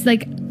contrast.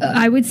 Like,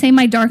 I would say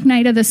my dark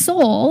night of the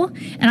soul,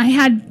 and I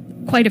had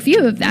quite a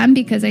few of them,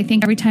 because I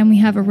think every time we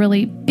have a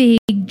really big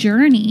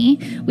journey,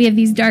 we have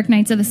these dark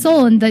nights of the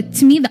soul. And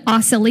to me, the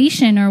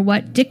oscillation, or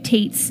what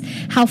dictates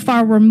how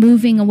far we're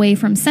moving away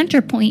from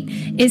center point,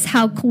 is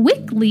how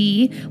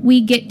quickly we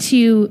get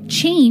to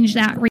change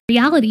that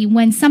reality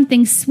when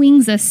something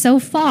swings us so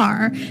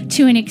far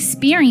to an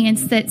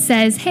experience that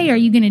says, hey, are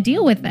you going to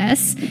deal with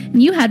this?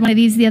 And you had one of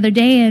these the other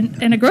day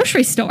in a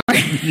grocery store.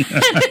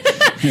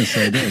 Yes,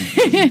 I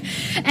did.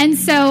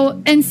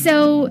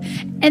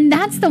 And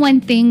that's the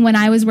one thing when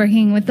I was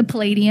working with the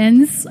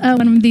Palladians,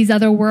 one of these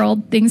other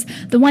world things,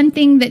 the one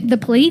thing that the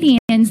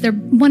Palladians,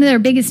 one of their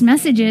biggest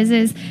messages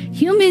is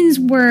humans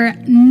were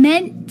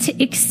meant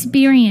to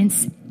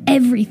experience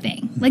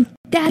everything. Like,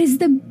 that is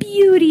the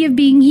beauty of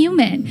being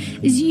human,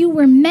 is you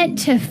were meant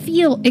to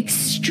feel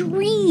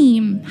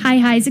extreme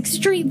highs,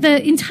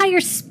 the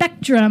entire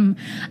spectrum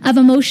of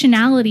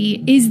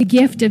emotionality is the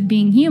gift of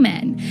being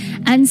human.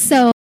 And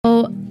so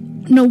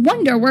no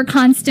wonder we're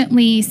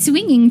constantly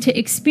swinging to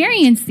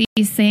experience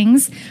these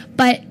things.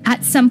 But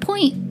at some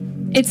point,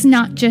 it's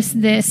not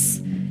just this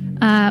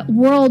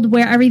world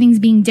where everything's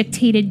being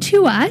dictated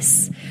to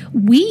us.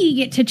 We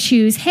get to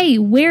choose, hey,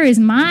 where is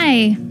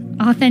my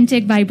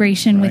authentic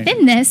vibration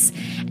within this,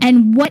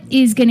 and what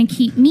is going to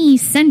keep me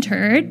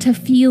centered to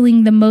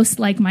feeling the most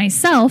like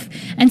myself.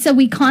 And so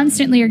we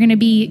constantly are going to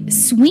be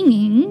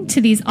swinging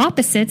to these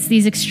opposites,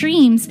 these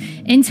extremes,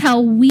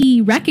 until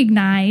we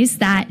recognize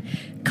that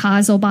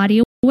causal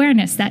body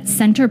awareness, that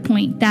center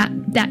point,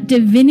 that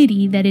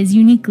divinity that is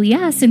uniquely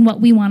us and what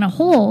we want to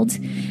hold.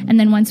 And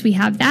then once we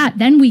have that,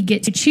 then we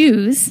get to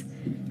choose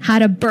how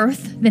to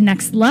birth the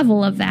next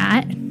level of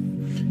that.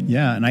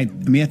 Yeah, and I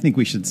mean, I think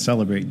we should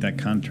celebrate that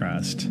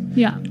contrast.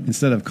 Yeah.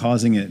 Instead of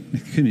calling it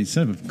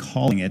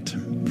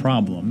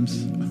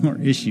problems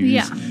or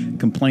issues,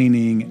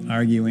 complaining,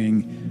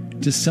 arguing,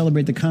 just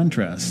celebrate the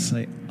contrast.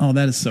 Say, oh,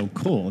 that is so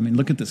cool. I mean,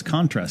 look at this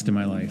contrast in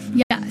my life.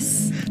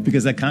 Yes.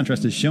 Because that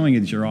contrast is showing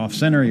that you're off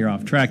center, you're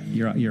off track,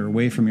 you're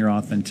away from your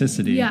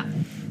authenticity. Yeah.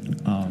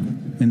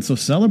 And so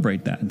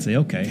celebrate that and say,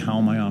 okay, how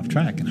am I off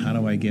track? And how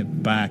do I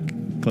get back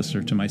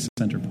closer to my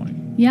center point?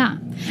 Yeah.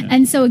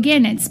 And so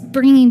again, it's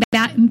bringing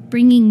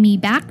me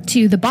back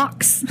to the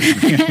box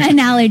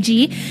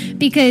analogy,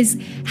 because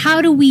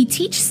how do we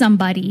teach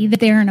somebody that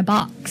they're in a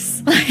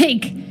box?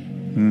 Like,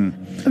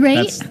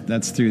 right?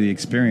 That's through the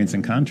experience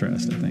and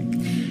contrast, I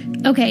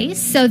think. Okay.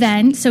 So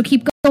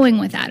keep going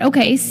with that.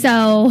 Okay.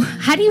 So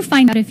how do you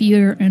find out if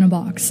you're in a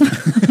box?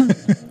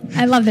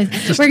 I love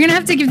this. We're going to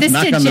have to give this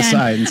to Jen. On the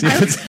side and see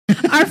if it's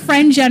our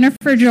friend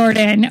Jennifer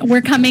Jordan,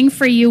 we're coming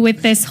for you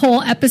with this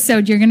whole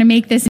episode. You're going to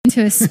make this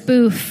into a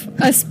spoof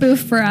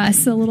for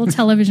us, a little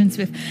television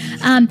spoof.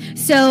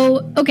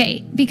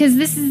 Because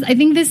I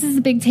think this is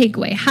a big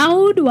takeaway.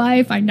 How do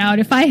I find out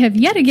if I have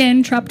yet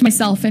again trapped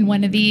myself in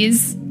one of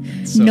these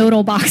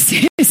nodal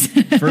boxes?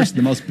 First,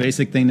 the most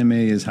basic thing to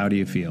me is, how do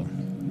you feel?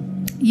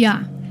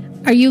 Yeah.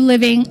 Are you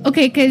living?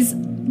 Okay, because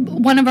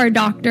one of our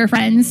doctor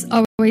friends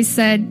always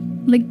said,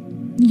 like,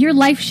 your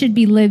life should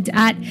be lived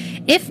at,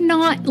 if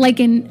not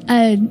like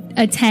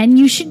a 10,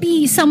 you should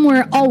be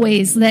somewhere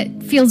always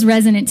that feels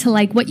resonant to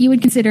like what you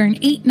would consider an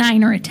 8,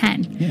 9, or a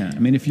 10. Yeah, I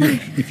mean, if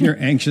you're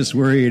anxious,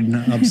 worried,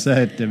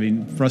 upset, I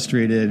mean,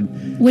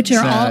 frustrated, which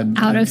are sad,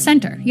 all out of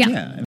center. Yeah.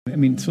 Yeah. I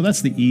mean, so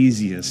that's the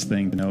easiest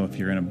thing to know if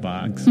you're in a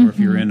box, or if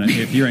you're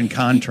in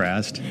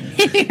contrast.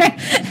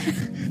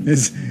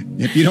 Is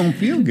if you don't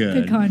feel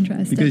good. The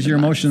contrast, because your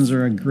emotions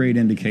are a great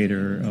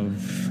indicator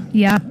of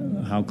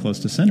how close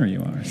to center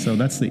you are. So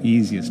that's the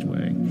easiest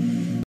way.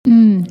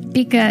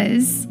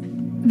 Because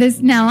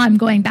now I'm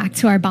going back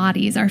to our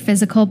bodies, our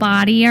physical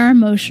body, our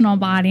emotional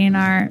body, and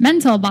our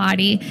mental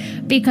body,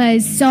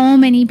 because so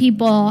many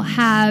people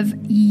have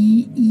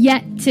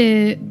yet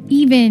to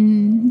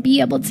even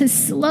be able to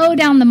slow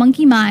down the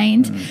monkey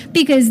mind,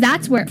 because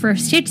that's where it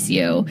first hits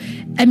you.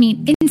 I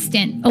mean,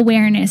 instant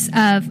awareness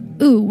of,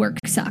 ooh, work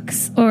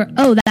sucks, or,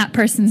 oh, that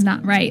person's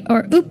not right,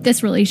 or, oop,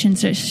 this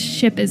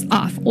relationship is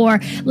off,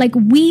 or like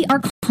we are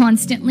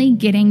constantly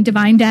getting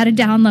divine data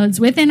downloads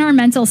within our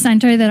mental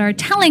center that are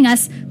telling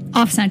us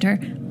off center,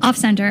 off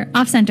center,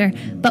 off center,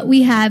 but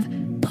we have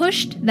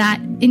pushed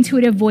that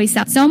intuitive voice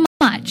out so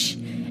much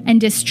and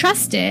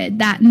distrusted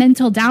that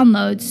mental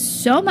download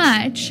so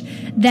much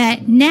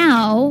that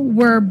now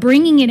we're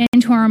bringing it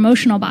into our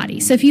emotional body.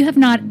 So if you have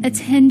not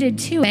attended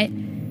to it,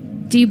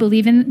 do you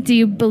believe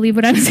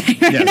what I'm saying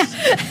right now?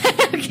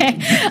 Okay.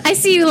 I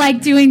see you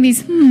like doing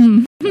these,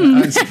 I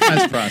was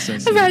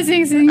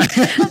processing.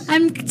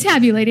 I'm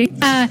tabulating.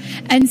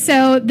 And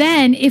so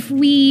then if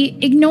we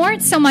ignore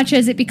it so much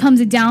as it becomes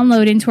a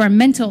download into our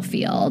mental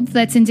field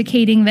that's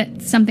indicating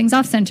that something's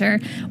off center,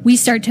 we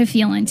start to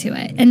feel into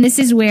it. And this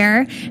is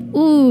where,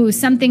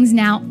 something's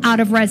now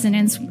out of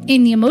resonance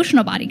in the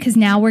emotional body, because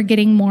now we're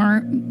getting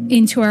more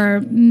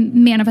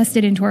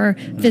manifested into our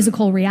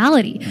physical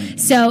reality.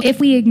 So if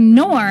we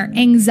ignore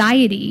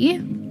anxiety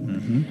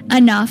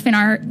enough in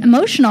our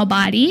emotional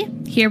body,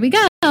 here we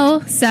go.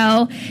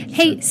 So,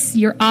 hey,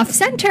 you're off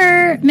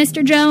center,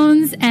 Mr.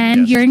 Jones,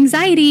 and your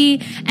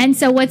anxiety. And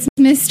so what's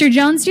Mr.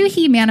 Jones do?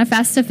 He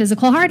manifests a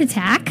physical heart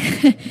attack.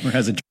 Or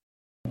has a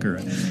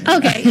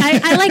Okay,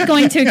 I like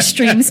going to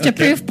extremes to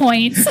prove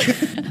points.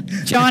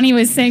 Johnny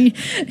was saying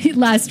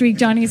last week,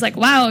 Johnny's like,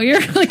 wow, you're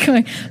really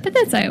going,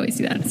 but I always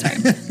do that. Sorry,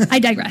 I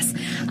digress.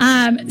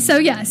 So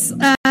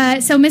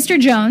Mr.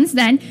 Jones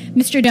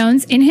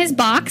in his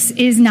box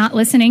is not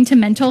listening to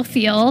mental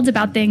field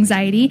about the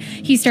anxiety.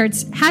 He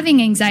starts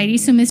having anxiety.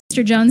 So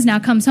Mr. Jones now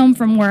comes home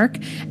from work,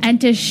 and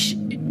to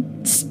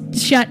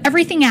shut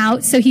everything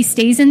out, so he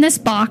stays in this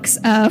box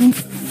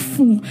of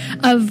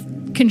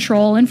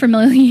control and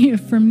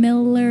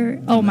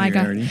familiar. Oh my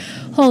God.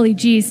 Holy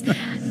jeez.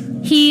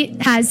 He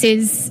has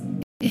his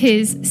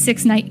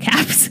 6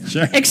 nightcaps.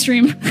 Sure.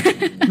 Extreme.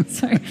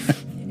 Sorry.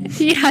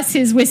 He has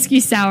his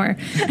whiskey sour.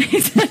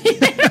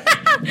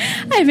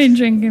 I've been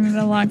drinking it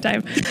a long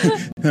time.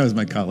 That was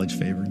my college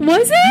favorite.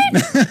 Was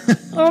it?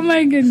 Oh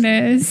my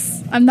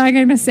goodness. I'm not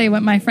going to say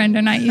what my friend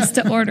and I used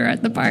to order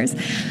at the bars.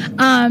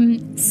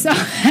 So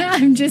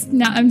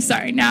I'm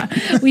sorry. Now,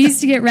 we used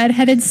to get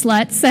redheaded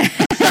sluts.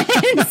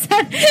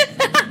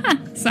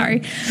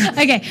 Sorry.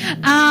 Okay.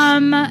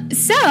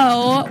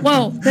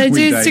 The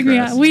dudes took me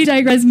out. We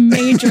digress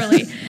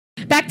majorly.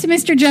 Back to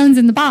Mr. Jones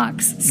in the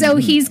box. So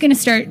he's going to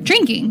start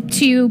drinking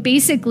to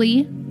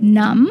basically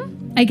numb.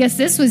 I guess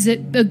this was a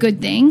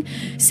good thing.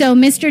 So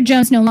Mr.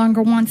 Jones no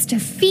longer wants to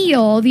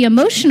feel the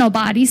emotional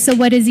body. So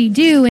what does he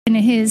do in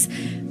his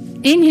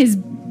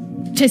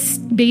to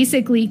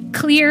basically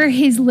clear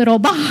his little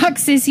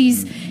box is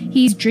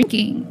he's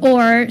drinking.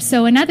 Or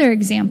so another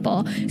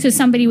example. So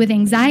somebody with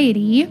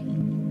anxiety,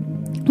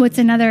 what's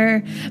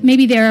another?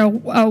 Maybe they're a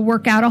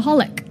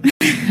workoutaholic.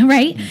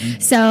 right?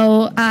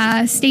 So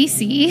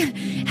Stacy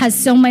has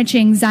so much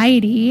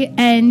anxiety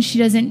and she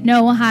doesn't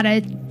know how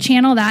to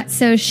channel that.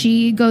 So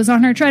she goes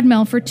on her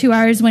treadmill for 2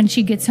 hours when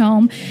she gets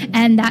home,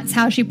 and that's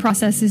how she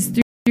processes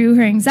through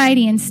her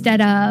anxiety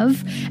instead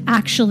of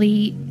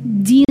actually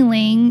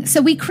dealing.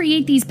 So we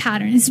create these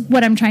patterns, is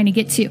what I'm trying to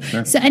get to.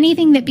 Sure. So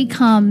anything that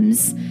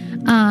becomes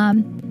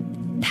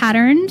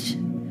patterned,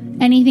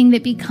 anything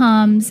that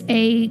becomes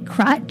a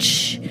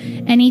crutch,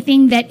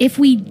 anything that if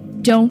we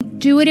don't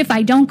do it, if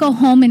I don't go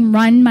home and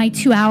run my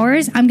 2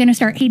 hours, I'm going to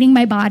start hating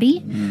my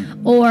body.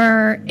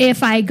 Or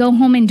if I go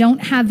home and don't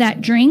have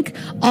that drink,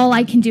 all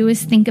I can do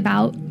is think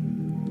about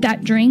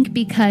that drink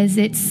because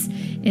it's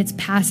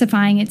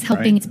pacifying, it's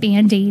helping, Right. it's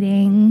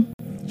band-aiding.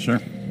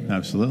 Sure,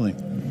 absolutely.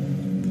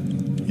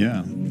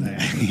 Yeah.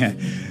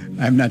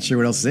 I'm not sure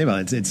what else to say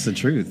about it. It's the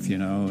truth, you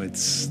know.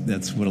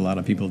 That's what a lot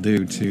of people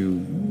do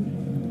to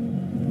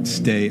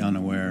stay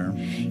unaware.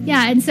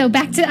 Yeah, and so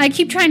back to, I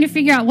keep trying to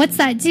figure out what's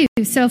that do.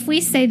 So if we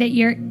say that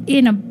you're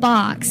in a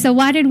box, so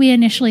why did we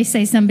initially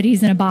say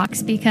somebody's in a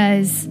box?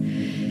 Because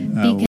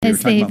We were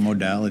talking about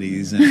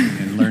modalities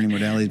and learning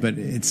modalities, but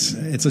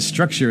it's a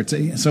structure.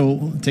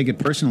 So take it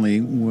personally.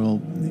 You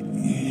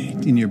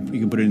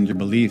can put it in your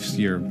beliefs,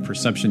 your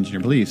perceptions,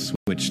 your beliefs,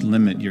 which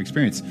limit your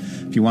experience.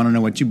 If you want to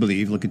know what you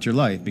believe, look at your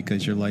life,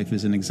 because your life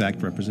is an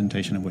exact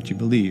representation of what you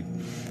believe.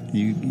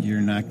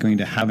 You're not going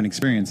to have an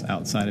experience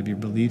outside of your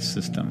belief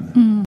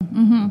system.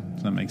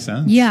 Does that make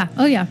sense? Yeah.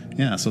 Oh, yeah.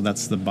 Yeah, so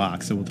that's the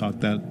box. So we'll talk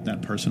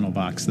that personal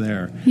box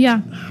there.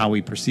 Yeah. How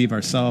we perceive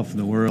ourselves,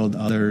 the world,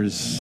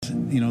 others.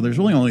 You know, there's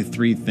really only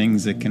three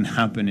things that can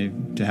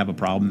happen to have a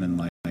problem in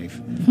life.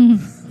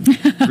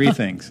 Three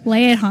things.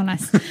 Lay it on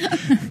us.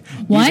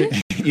 One?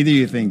 Either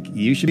you think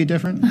you should be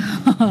different,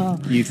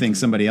 you think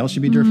somebody else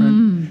should be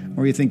different,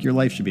 or you think your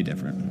life should be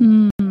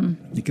different.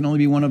 It can only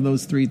be one of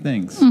those three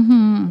things.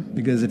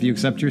 Because if you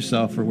accept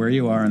yourself for where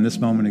you are in this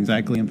moment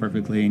exactly and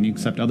perfectly, and you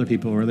accept other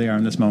people where they are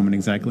in this moment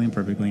exactly and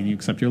perfectly, and you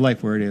accept your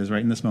life where it is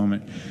right in this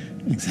moment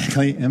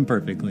exactly and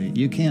perfectly,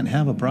 you can't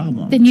have a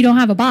problem. Then you don't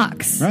have a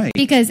box. Right.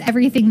 Because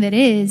everything that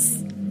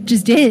is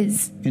just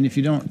is. And if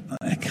you don't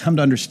come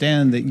to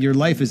understand that your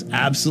life is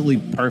absolutely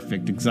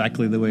perfect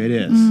exactly the way it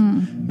is.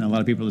 Now, a lot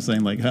of people are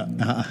saying, like,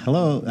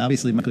 hello,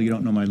 obviously, Michael, you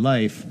don't know my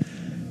life.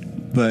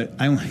 But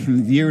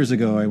years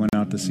ago, I went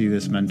out to see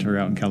this mentor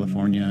out in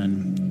California,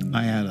 and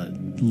I had a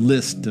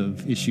list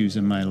of issues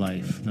in my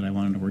life that I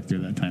wanted to work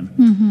through at that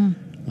time.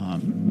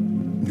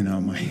 You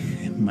know,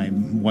 my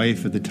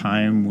wife at the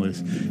time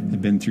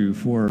had been through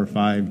 4 or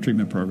 5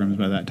 treatment programs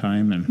by that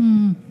time,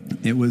 and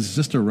it was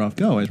just a rough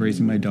go. I was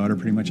raising my daughter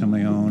pretty much on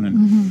my own,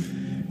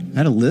 and I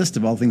had a list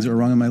of all things that were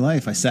wrong in my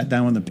life. I sat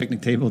down on the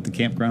picnic table at the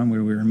campground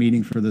where we were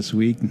meeting for this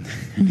week,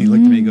 and he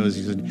looked at me and he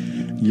said,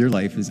 "Your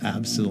life is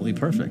absolutely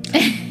perfect.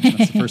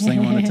 That's the first thing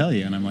I want to tell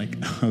you." And I'm like,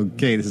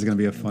 okay, this is going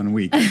to be a fun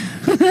week.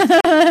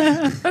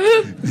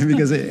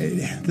 Because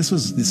this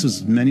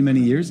was many,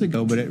 many years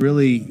ago, but it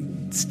really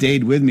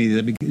stayed with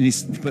me.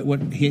 But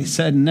what he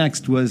said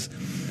next was,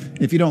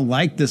 if you don't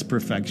like this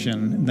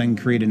perfection, then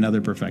create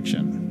another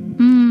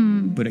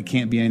perfection. But it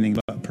can't be anything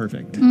but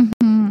perfect.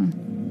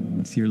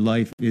 So your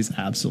life is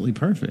absolutely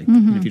perfect.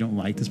 And if you don't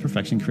like this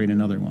perfection, create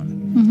another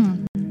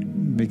one.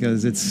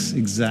 Because it's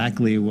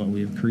exactly what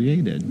we've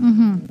created.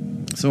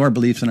 So our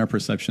beliefs and our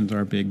perceptions are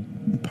a big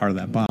part of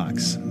that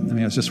box. I mean,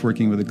 I was just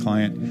working with a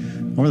client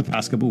over the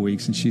past couple of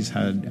weeks, and she's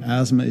had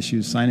asthma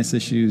issues, sinus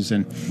issues,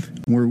 and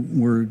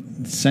we're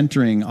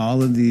centering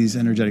all of these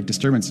energetic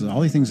disturbances,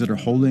 all the things that are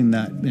holding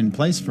that in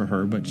place for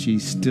her, but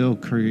she's still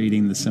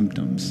creating the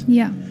symptoms.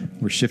 Yeah.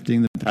 We're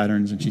shifting the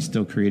patterns, and she's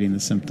still creating the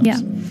symptoms. Yeah.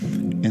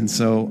 And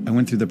so I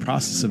went through the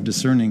process of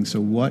discerning, so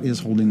what is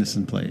holding this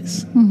in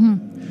place?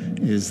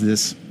 Is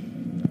this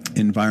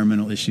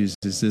environmental issues?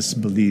 Is this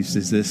beliefs?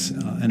 Is this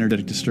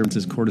energetic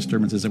disturbances, core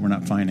disturbances that we're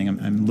not finding?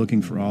 I'm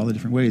looking for all the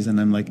different ways, and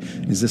I'm like,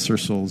 is this her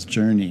soul's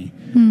journey?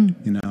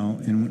 You know,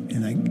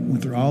 and I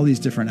went through all these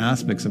different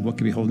aspects of what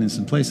could be holding this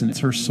in place, and it's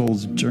her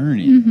soul's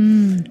journey.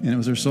 And it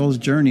was her soul's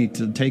journey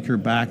to take her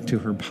back to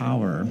her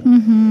power.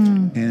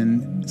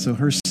 And so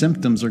her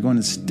symptoms are going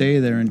to stay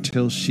there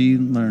until she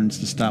learns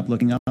to stop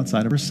looking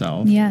outside of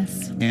herself.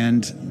 Yes.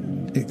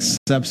 And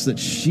accepts that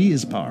she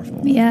is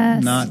powerful.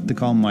 Yes. Not to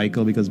call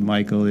Michael because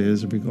Michael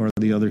is, or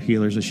the other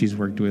healers that she's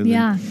worked with.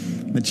 Yeah.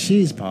 But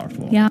she's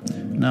powerful. Yeah.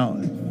 Now,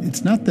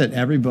 it's not that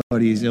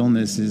everybody's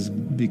illness is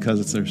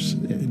because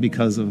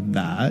of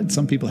that.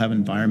 Some people have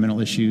environmental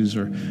issues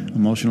or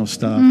emotional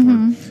stuff,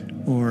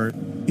 or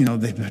you know,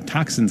 they've got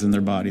toxins in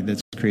their body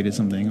that's created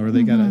something, or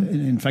they got an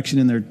infection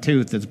in their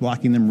tooth that's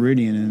blocking the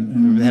meridian,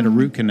 and or they had a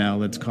root canal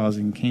that's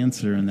causing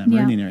cancer in that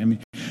meridian area. I mean,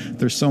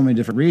 there's so many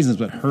different reasons,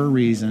 but her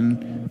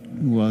reason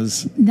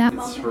was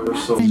That's her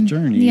soul's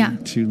journey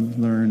to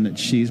learn that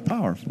she's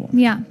powerful.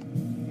 Yeah.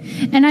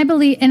 And I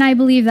believe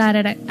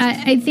that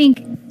I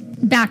think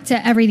back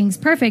to everything's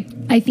perfect.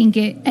 I think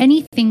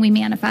anything we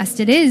manifest,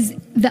 it is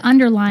the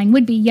underlying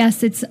would be,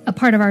 yes, it's a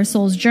part of our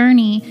soul's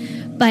journey,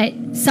 but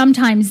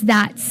sometimes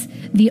that's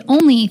the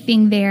only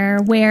thing there,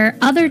 where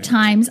other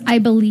times I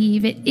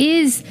believe it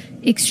is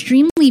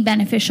extremely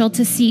beneficial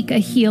to seek a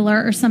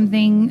healer or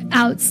something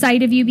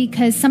outside of you,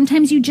 because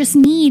sometimes you just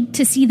need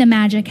to see the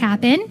magic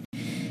happen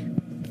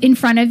in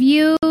front of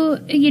you,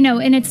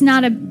 and it's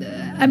not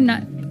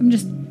I'm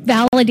just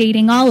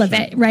validating all of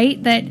it,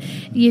 right? That,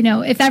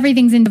 if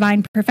everything's in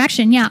divine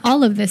perfection,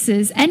 all of this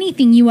is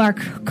anything you are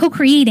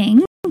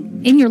co-creating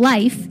in your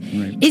life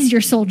is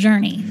your soul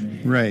journey.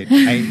 Right.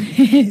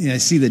 I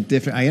see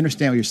I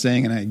understand what you're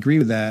saying, and I agree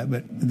with that,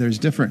 but there's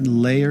different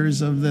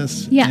layers of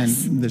this.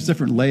 Yes. And there's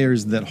different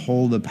layers that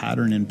hold a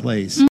pattern in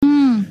place.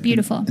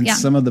 Beautiful. And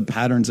some of the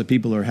patterns that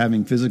people are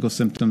having physical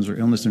symptoms or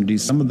illness or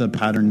disease, some of the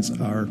patterns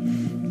are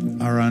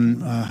on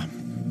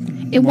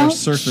more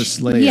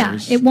surface layers. Yeah,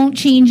 it won't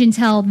change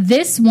until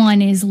this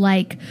one is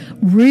like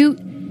root.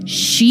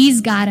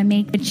 She's got to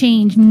make the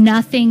change.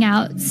 Nothing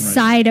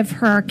outside of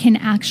her can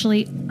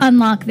actually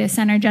unlock this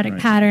energetic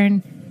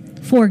pattern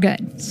for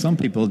good. Some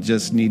people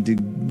just need to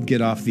get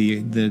off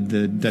the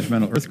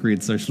detrimental earth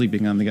grids they're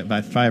sleeping on. They got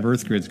by 5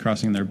 earth grids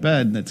crossing their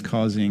bed that's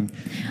causing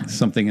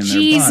something in their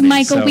body. Jeez,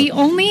 Michael, we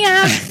only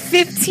have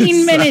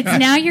 15 minutes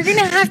now. You're going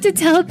to have to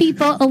tell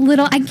people a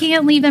little. I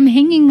can't leave him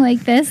hanging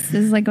like this.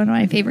 This is like one of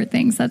my favorite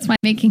things. That's why I'm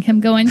making him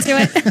go into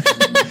it.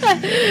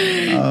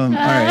 All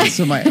right.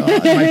 So my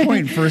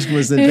point first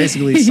was that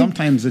basically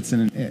sometimes it's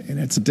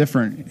a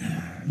different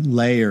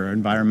layer,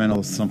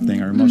 environmental something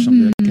or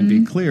emotional that can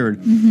be cleared.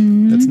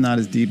 That's not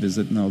as deep as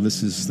it. No,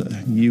 this is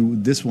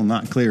this will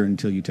not clear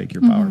until you take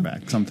your power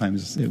back.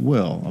 Sometimes it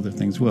will. Other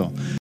things will.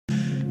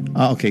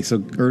 Okay,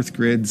 so earth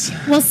grids.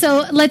 Well,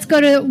 so let's go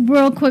to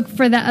real quick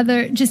for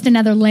just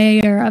another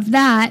layer of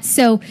that.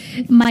 So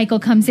Michael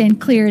comes in,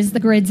 clears the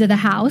grids of the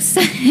house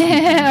or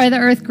the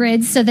earth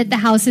grids so that the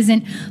house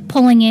isn't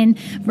pulling in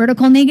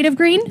vertical negative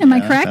green. Am I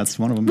correct? That's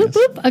one of them. Boop, Yes.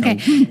 boop.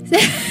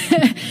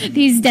 Okay.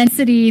 These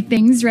density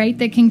things, right,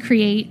 that can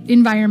create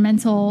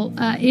environmental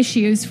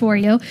issues for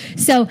you.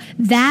 So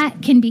that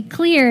can be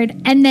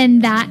cleared. And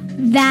then that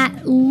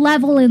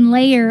level and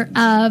layer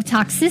of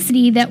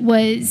toxicity that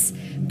was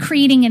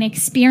creating an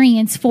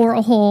experience for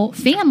a whole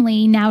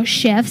family now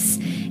shifts.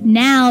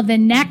 Now the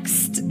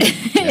next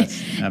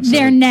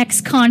their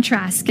next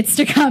contrast gets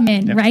to come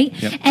in, right?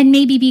 Yep. And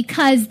maybe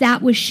because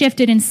that was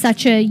shifted in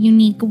such a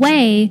unique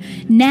way,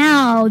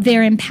 now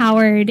they're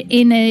empowered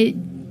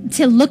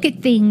to look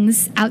at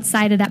things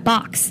outside of that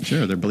box.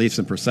 Sure, their beliefs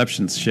and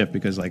perceptions shift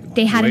because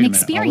they had an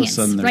experience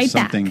all of a sudden there's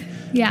something back.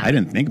 Yeah. I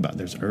didn't think about.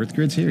 There's earth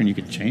grids here and you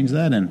can change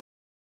that, and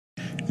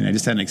I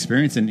just had an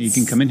experience, and you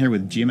can come in here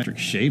with geometric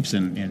shapes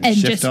and shift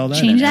just all that.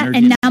 Change that.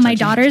 And now my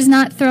daughter's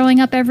not throwing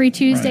up every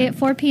Tuesday at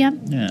 4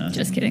 p.m. Yeah.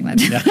 Just kidding.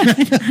 That's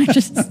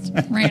just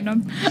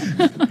random.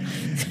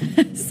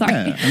 Sorry.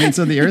 Yeah. I mean,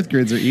 so the earth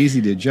grids are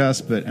easy to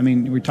adjust, but I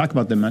mean, we talk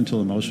about the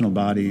mental, emotional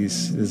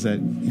bodies, is that,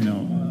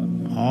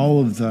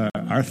 all of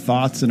our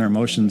thoughts and our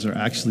emotions are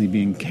actually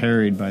being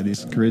carried by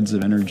these grids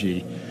of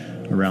energy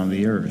around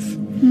the earth.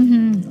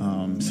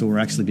 So we're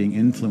actually being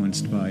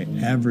influenced by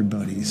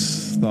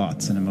everybody's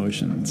thoughts and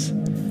emotions.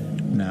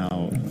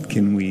 Now,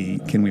 can we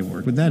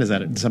work with that? Is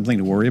that something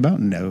to worry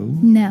about?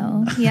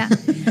 No. Yeah.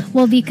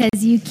 Well,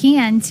 because you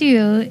can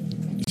too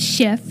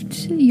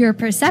shift your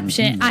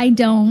perception. I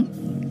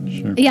don't.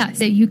 Sure. Yeah.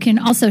 So you can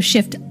also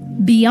shift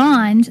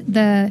beyond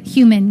the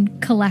human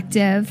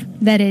collective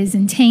that is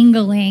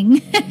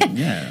entangling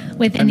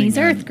within these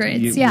earth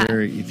grids.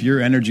 If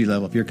your energy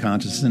level, if your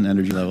consciousness and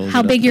energy level is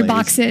how big your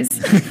box is.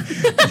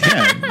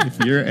 If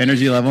your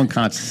energy level and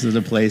consciousness is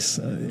a place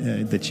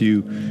that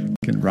you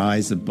can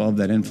rise above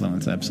that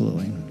influence,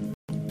 absolutely.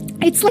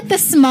 It's like the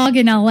smog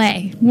in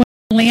LA. When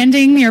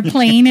landing your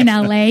plane in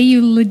LA,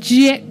 you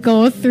legit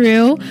go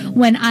through.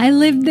 When I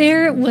lived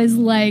there, it was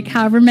like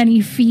however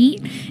many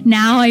feet.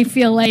 Now I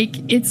feel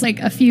like it's like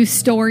a few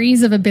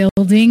stories of a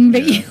building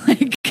that you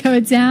like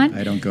go down.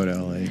 I don't go to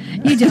LA.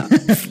 You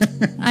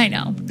don't. I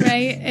know,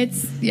 right?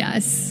 It's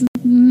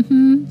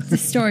It's a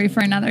story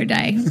for another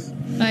day.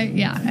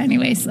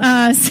 Anyways.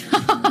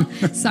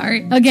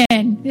 Sorry.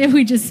 Again,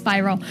 we just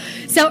spiral.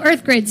 So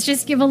earth grids,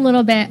 just give a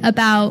little bit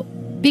about,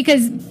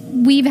 because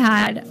you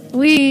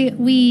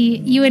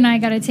and I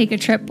got to take a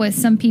trip with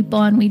some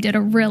people, and we did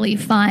a really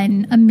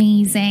fun,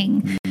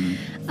 amazing,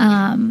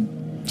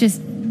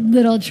 just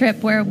little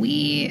trip where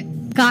we,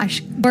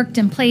 worked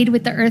and played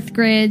with the earth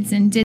grids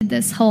and did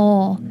this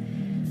whole,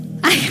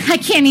 I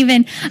can't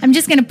even, I'm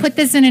just going to put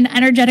this in an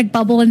energetic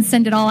bubble and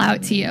send it all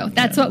out to you.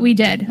 That's what we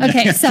did.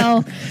 Okay.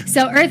 So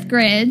earth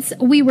grids,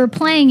 we were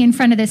playing in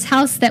front of this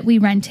house that we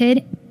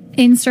rented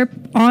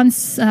around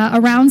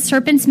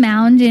Serpent's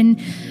Mound in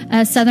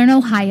southern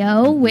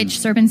Ohio, which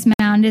Serpent's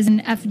Mound is an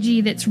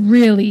FG that's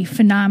really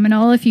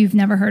phenomenal. If you've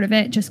never heard of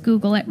it, just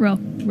Google it real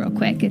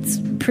quick. It's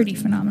pretty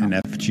phenomenal.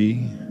 An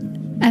FG?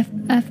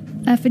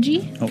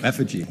 Effigy? Oh,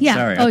 effigy. Yeah.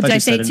 Sorry. Did I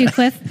say it too,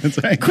 Cliff?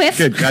 That's right. Cliff?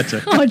 Good,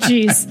 gotcha. Oh,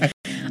 geez.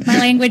 My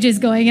language is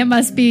going. It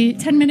must be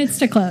 10 minutes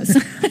to close.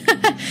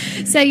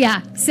 So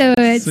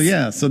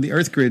the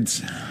earth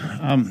grids.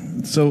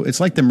 So it's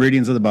like the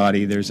meridians of the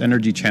body. There's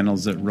energy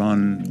channels that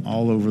run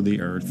all over the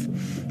earth.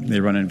 They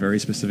run in very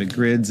specific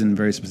grids in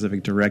very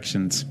specific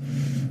directions.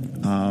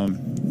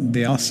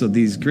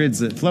 These grids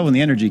that flow in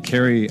the energy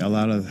carry a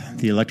lot of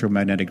the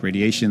electromagnetic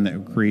radiation that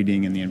we're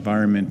creating in the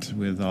environment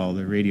with all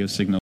the radio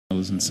signals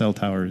and cell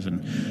towers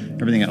and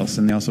everything else.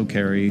 And they also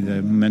carry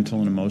the mental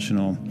and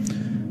emotional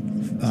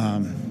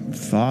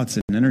thoughts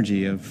and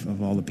energy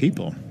of all the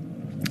people.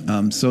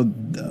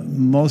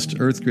 Most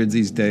Earth grids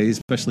these days,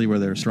 especially where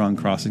there are strong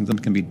crossings, them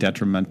can be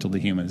detrimental to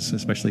humans,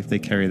 especially if they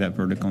carry that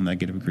vertical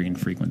negative green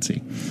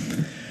frequency.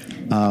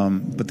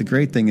 But the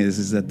great thing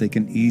is that they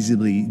can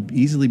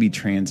easily be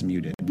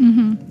transmuted.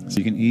 Mm-hmm. So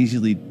you can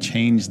easily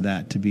change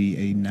that to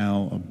be a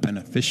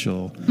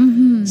beneficial,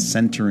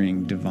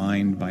 centering,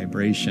 divine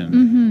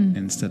vibration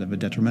instead of a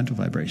detrimental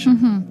vibration.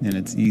 Mm-hmm. And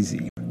it's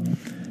easy.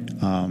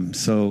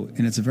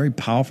 And it's a very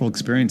powerful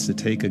experience to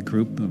take a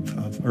group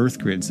of Earth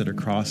grids that are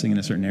crossing in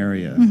a certain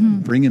area,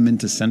 bring them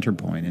into center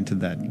point, into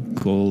that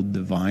gold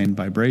divine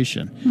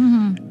vibration,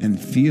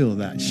 and feel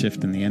that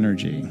shift in the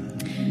energy.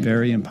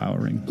 Very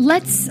empowering.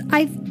 Because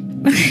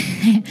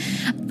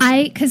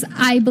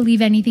I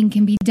believe anything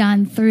can be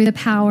done through the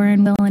power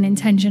and will and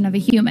intention of a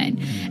human.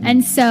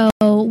 And so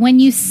when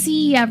you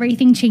see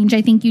everything change,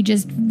 I think you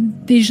just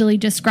visually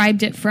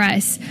described it for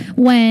us.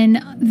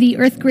 When the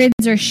Earth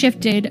grids are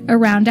shifted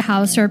around a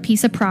house or a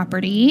piece of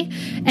property,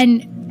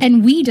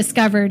 and we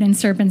discovered in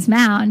Serpent's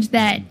Mound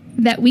that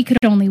we could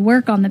only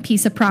work on the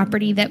piece of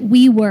property that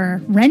we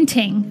were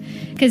renting,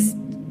 because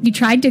you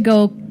tried to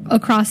go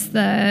across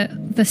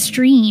the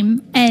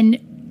stream and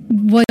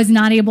was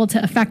not able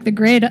to affect the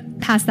grid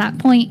past that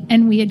point,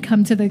 and we had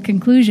come to the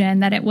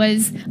conclusion that it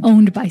was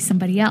owned by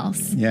somebody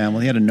else. Yeah, well,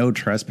 he had a no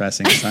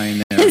trespassing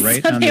sign there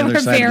right on the other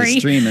side of the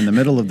stream in the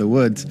middle of the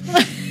woods.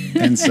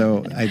 And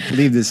so I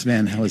believe this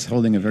man was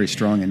holding a very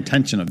strong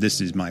intention of,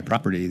 this is my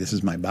property, this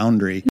is my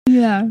boundary.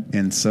 Yeah.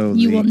 And so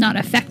you will not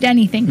affect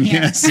anything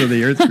here. Yeah, so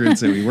the Earth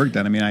grids that we worked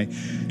on, I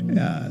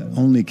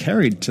only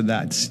carried to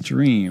that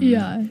stream,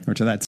 or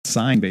to that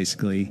sign,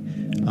 basically,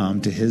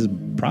 to his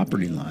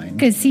property line.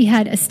 Because he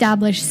had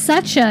established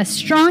such a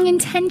strong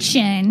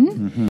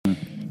intention,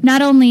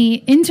 not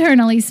only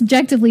internally,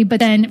 subjectively, but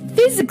then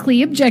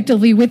physically,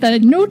 objectively, with a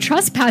no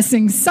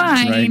trespassing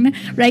sign,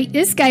 right?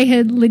 This guy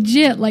had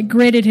legit,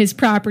 gridded his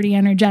property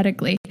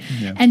energetically.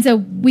 Yeah. And so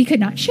we could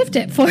not shift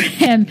it for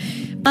him.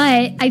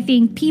 But I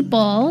think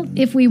people,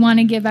 if we want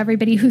to give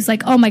everybody who's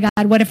like, oh my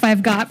God, what if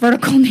I've got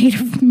vertical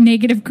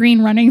negative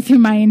green running through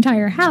my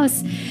entire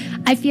house?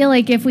 I feel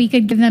like if we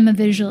could give them a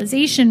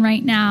visualization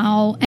right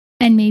now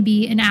and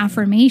maybe an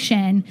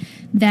affirmation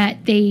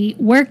that they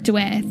worked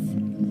with,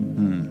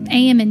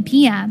 AM and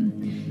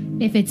PM,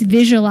 if it's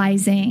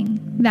visualizing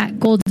that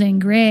golden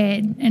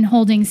grid and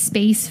holding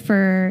space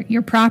for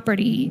your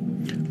property.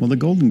 Well, the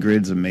golden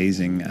grid's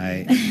amazing.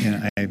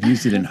 I've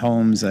used it in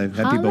homes. I've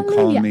had people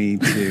call me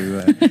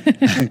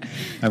to.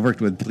 I've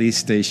worked with police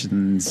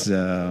stations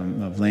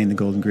of laying the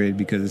golden grid,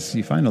 because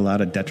you find a lot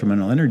of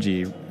detrimental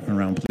energy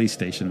around police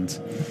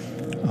stations.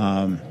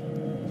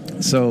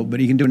 But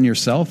you can do it on your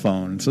cell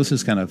phone. So this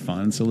is kind of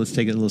fun. So let's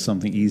take it a little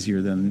something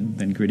easier than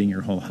gridding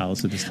your whole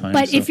house at this time.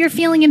 But if you're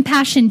feeling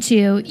impassioned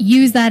to,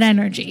 use that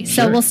energy.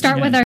 So we'll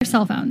start with our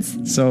cell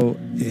phones. So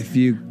if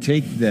you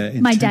take the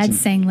My dad's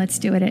saying let's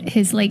do it at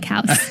his lake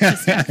house.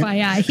 Just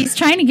FYI. He's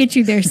trying to get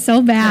you there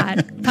so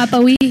bad.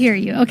 Papa, we hear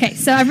you. Okay,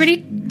 so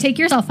everybody take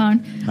your cell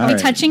phone. Are we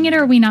touching it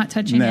or are we not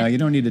touching it? No, you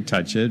don't need to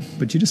touch it.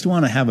 But you just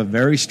want to have a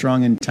very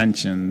strong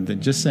intention that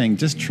just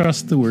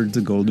trust the words,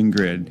 the golden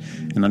grid,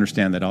 and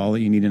understand that all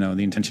that you need to know,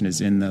 the intention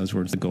is in those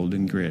words, the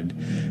golden grid.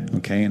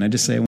 Okay, and I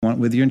just say,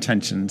 with your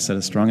intention, set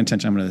a strong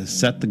intention. I'm going to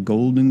set the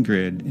golden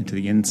grid into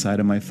the inside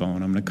of my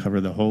phone. I'm going to cover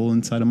the whole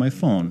inside of my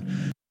phone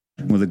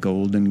with a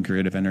golden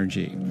grid of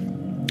energy.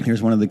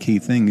 Here's one of the key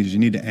things. You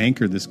need to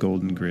anchor this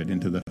golden grid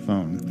into the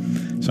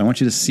phone. So I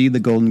want you to see the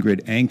golden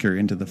grid anchor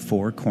into the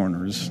four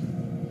corners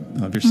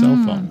of your cell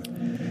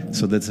phone,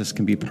 so that this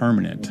can be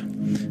permanent.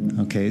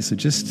 Okay, so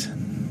just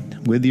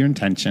with your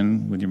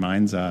intention, with your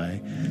mind's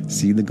eye,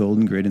 see the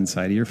golden grid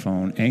inside of your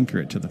phone, anchor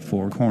it to the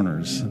four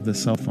corners of the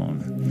cell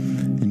phone,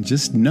 and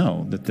just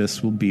know that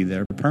this will be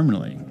there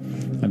permanently.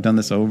 I've done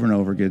this over and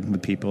over again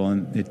with people,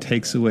 and it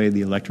takes away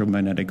the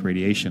electromagnetic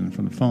radiation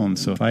from the phone.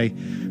 So if I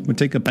would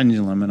take a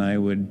pendulum and I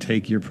would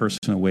take your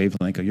personal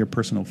wavelength or your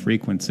personal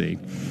frequency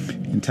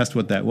and test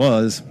what that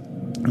was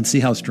and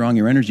see how strong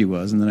your energy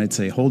was, and then I'd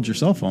say, hold your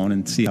cell phone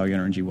and see how your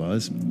energy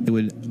was, it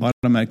would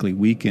automatically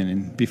weaken.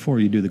 And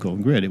before you do the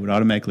golden grid, it would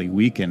automatically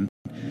weaken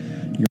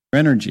your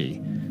energy.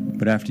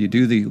 But after you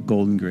do the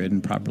golden grid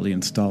and properly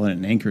install it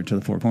and anchor it to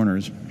the four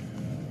corners,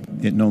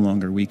 it no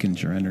longer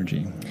weakens your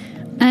energy.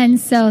 And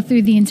so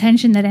through the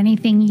intention that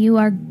anything you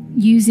are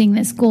using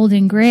this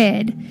golden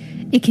grid,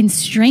 it can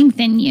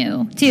strengthen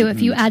you too.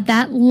 If you add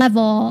that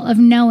level of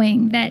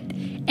knowing that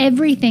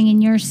everything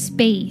in your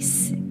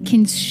space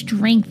can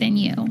strengthen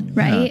you,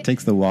 right? Take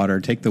the water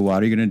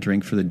you're going to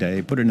drink for the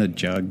day, put it in a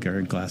jug or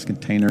a glass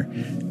container,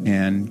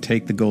 and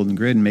take the golden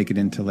grid and make it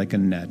into like a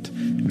net,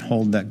 and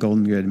hold that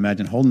golden grid.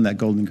 Imagine holding that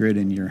golden grid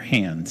in your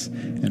hands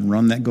and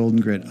run that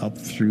golden grid up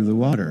through the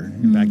water,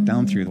 and back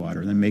down through the water,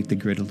 and then make the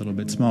grid a little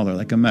bit smaller,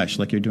 like a mesh,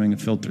 like you're doing a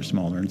filter,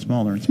 smaller and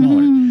smaller and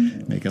smaller.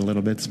 Make it a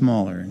little bit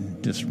smaller,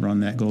 and just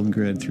run that golden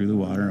grid through the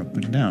water, up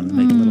and down, and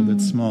make a little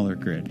bit smaller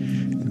grid,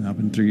 and up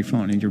and through your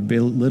phone. And you're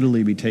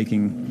literally be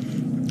taking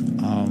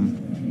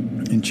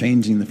and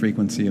changing the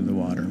frequency of the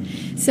water.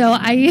 So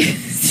I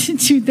used to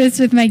do this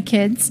with my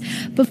kids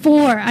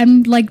before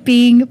I'm like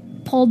being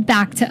pulled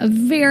back to a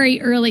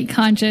very early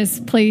conscious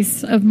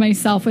place of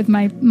myself with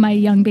my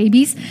young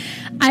babies.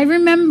 I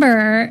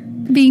remember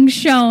being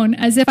shown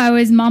as if I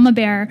was Mama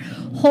Bear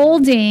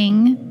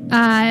holding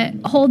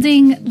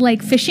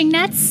like fishing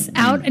nets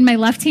out in my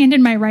left hand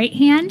and my right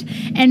hand,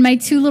 and my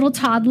two little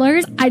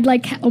toddlers, I'd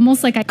like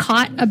almost like I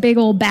caught a big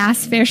old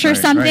bass fish or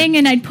something,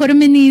 and I'd put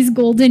them in these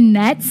golden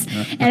nets,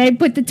 and I'd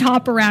put the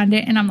top around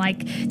it, and I'm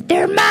like,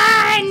 they're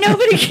mine,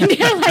 nobody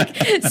can like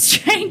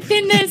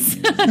strengthen this.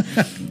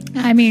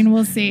 I mean,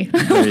 we'll see.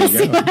 There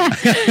you go.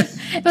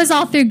 It was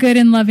all through good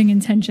and loving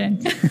intention.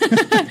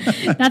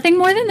 Nothing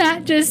more than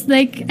that. Just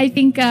like, I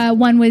think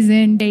one was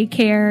in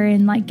daycare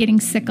and like getting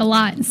sick a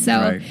lot.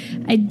 So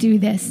I'd do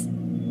this.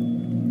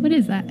 What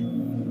is that?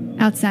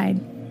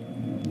 Outside.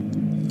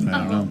 I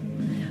don't know.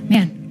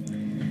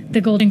 Man,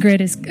 the golden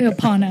grid is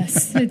upon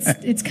us.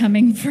 It's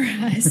coming for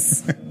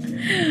us.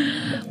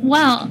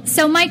 Well,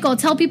 so Michael,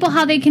 tell people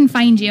how they can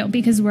find you,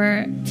 because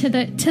we're to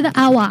the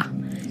hour.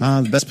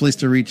 The best place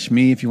to reach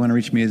me, if you want to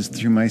reach me, is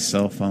through my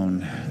cell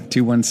phone,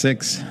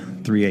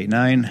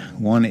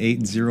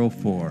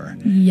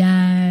 216-389-1804.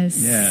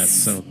 Yes. Yes,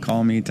 so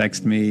call me,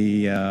 text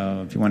me.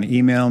 If you want to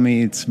email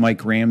me, it's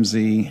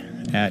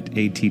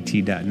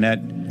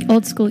mikeramsey@att.net.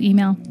 Old school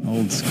email.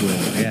 Old school,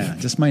 yeah.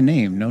 Just my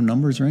name, no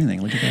numbers or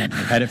anything. Look at that.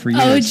 I've had it for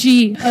years.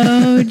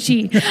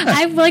 OG.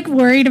 I'm like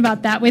worried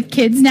about that with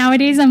kids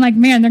nowadays. I'm like,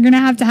 man, they're going to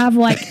have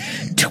like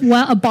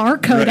a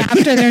barcode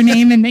after their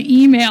name in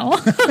the email.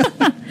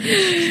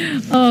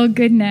 Oh,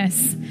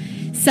 goodness.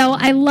 So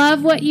I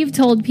love what you've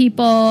told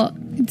people.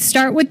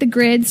 Start with the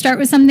grid, start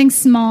with something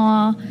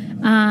small,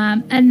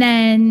 and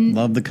then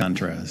love the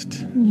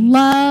contrast.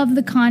 Love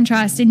the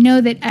contrast, and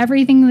know that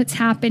everything that's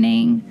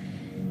happening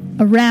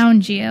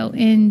around you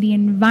in the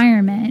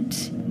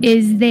environment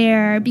is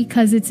there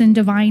because it's in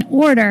divine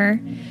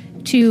order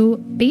to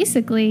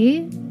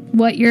basically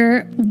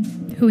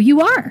who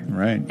you are.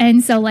 Right.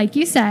 And so, like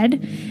you said,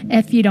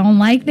 if you don't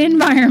like the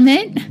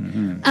environment,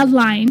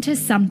 align to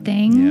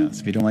something. Yes.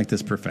 If you don't like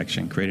this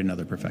perfection, create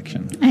another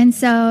perfection. And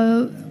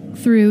so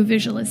through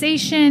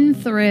visualization,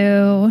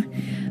 through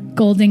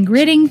golden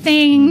gridding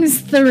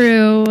things,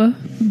 through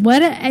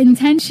what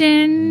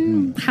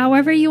intention,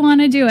 however you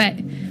want to do it.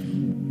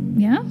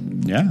 Yeah?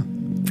 Yeah.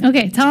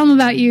 Okay, tell them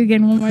about you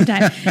again one more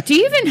time. Do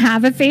you even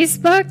have a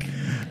Facebook?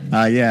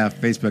 Yeah,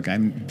 Facebook.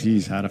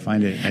 How to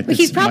find it?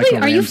 He's probably.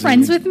 Are you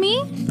friends with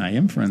me? I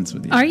am friends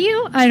with you. Are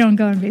you? I don't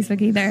go on Facebook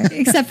either,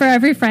 except for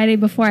every Friday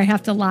before I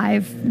have to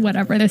live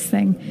whatever this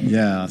thing.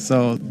 Yeah.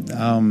 So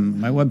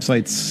my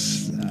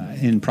website's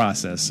in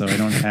process, so I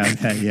don't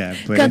have that yet.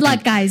 But good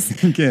luck,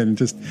 guys. Again,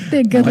 just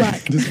good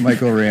luck. Just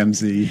Michael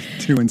Ramsey,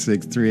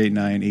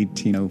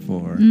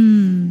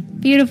 216-389-1804.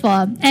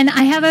 Beautiful. And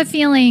I have a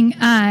feeling.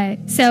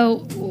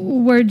 So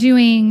we're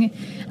doing.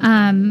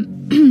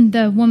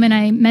 The woman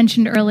I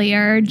mentioned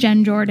earlier,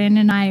 Jen Jordan,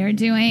 and I are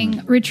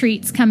doing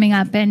retreats coming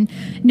up, and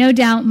no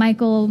doubt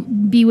Michael will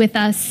be with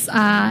us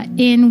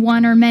in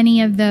one or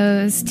many of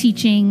those,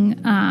 teaching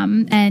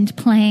and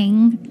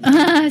playing.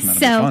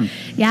 So,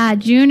 yeah,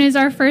 June is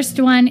our first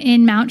one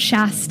in Mount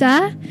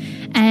Shasta.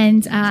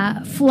 And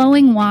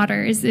Flowing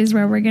Waters is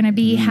where we're going to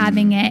be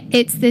having it.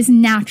 It's this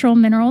natural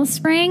mineral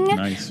spring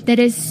that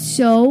is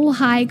so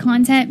high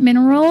content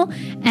mineral.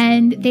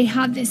 And they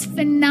have this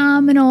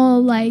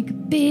phenomenal,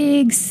 like,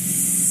 big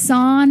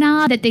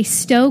sauna that they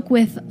stoke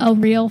with a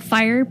real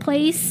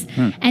fireplace.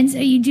 And so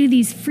you do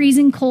these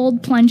freezing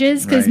cold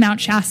plunges because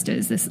Mount Shasta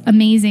is this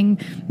amazing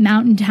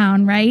mountain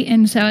town, right?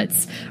 And so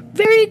it's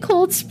very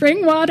cold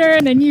spring water,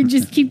 and then you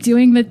just keep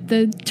doing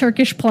the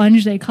Turkish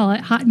plunge. They call it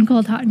hot and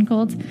cold, hot and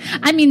cold.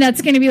 I mean,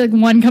 that's going to be like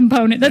one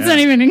component. That's not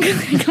even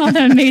including all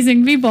the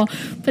amazing people,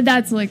 but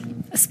that's like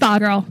a spa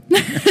girl.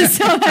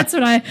 So that's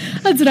what I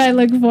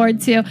look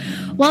forward to.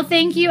 Well,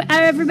 thank you,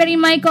 everybody.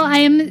 Michael, I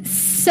am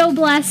so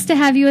blessed to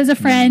have you as a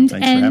friend.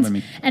 Thanks for having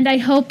me. And I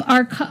hope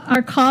our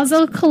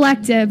causal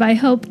collective, I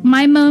hope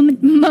my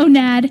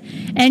monad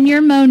and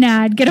your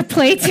monad get to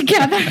play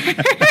together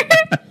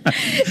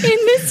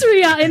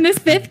in this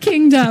fifth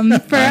kingdom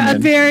for a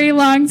very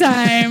long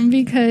time,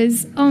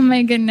 because oh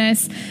my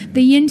goodness,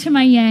 the yin to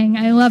my yang,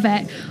 I love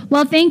it.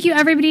 Well, thank you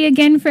everybody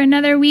again for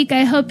another week.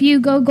 I hope you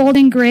go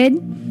golden grid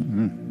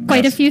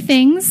quite a few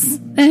things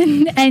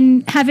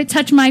and have it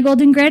touch my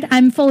golden grid.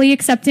 I'm fully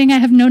accepting. I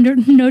have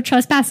no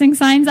trespassing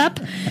signs up.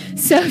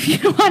 So if you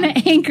want to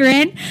anchor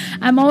in,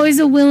 I'm always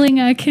a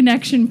willing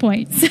connection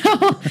point. So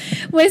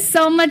with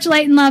so much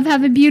light and love.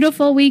 Have a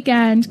beautiful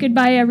weekend.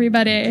 Goodbye,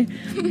 everybody.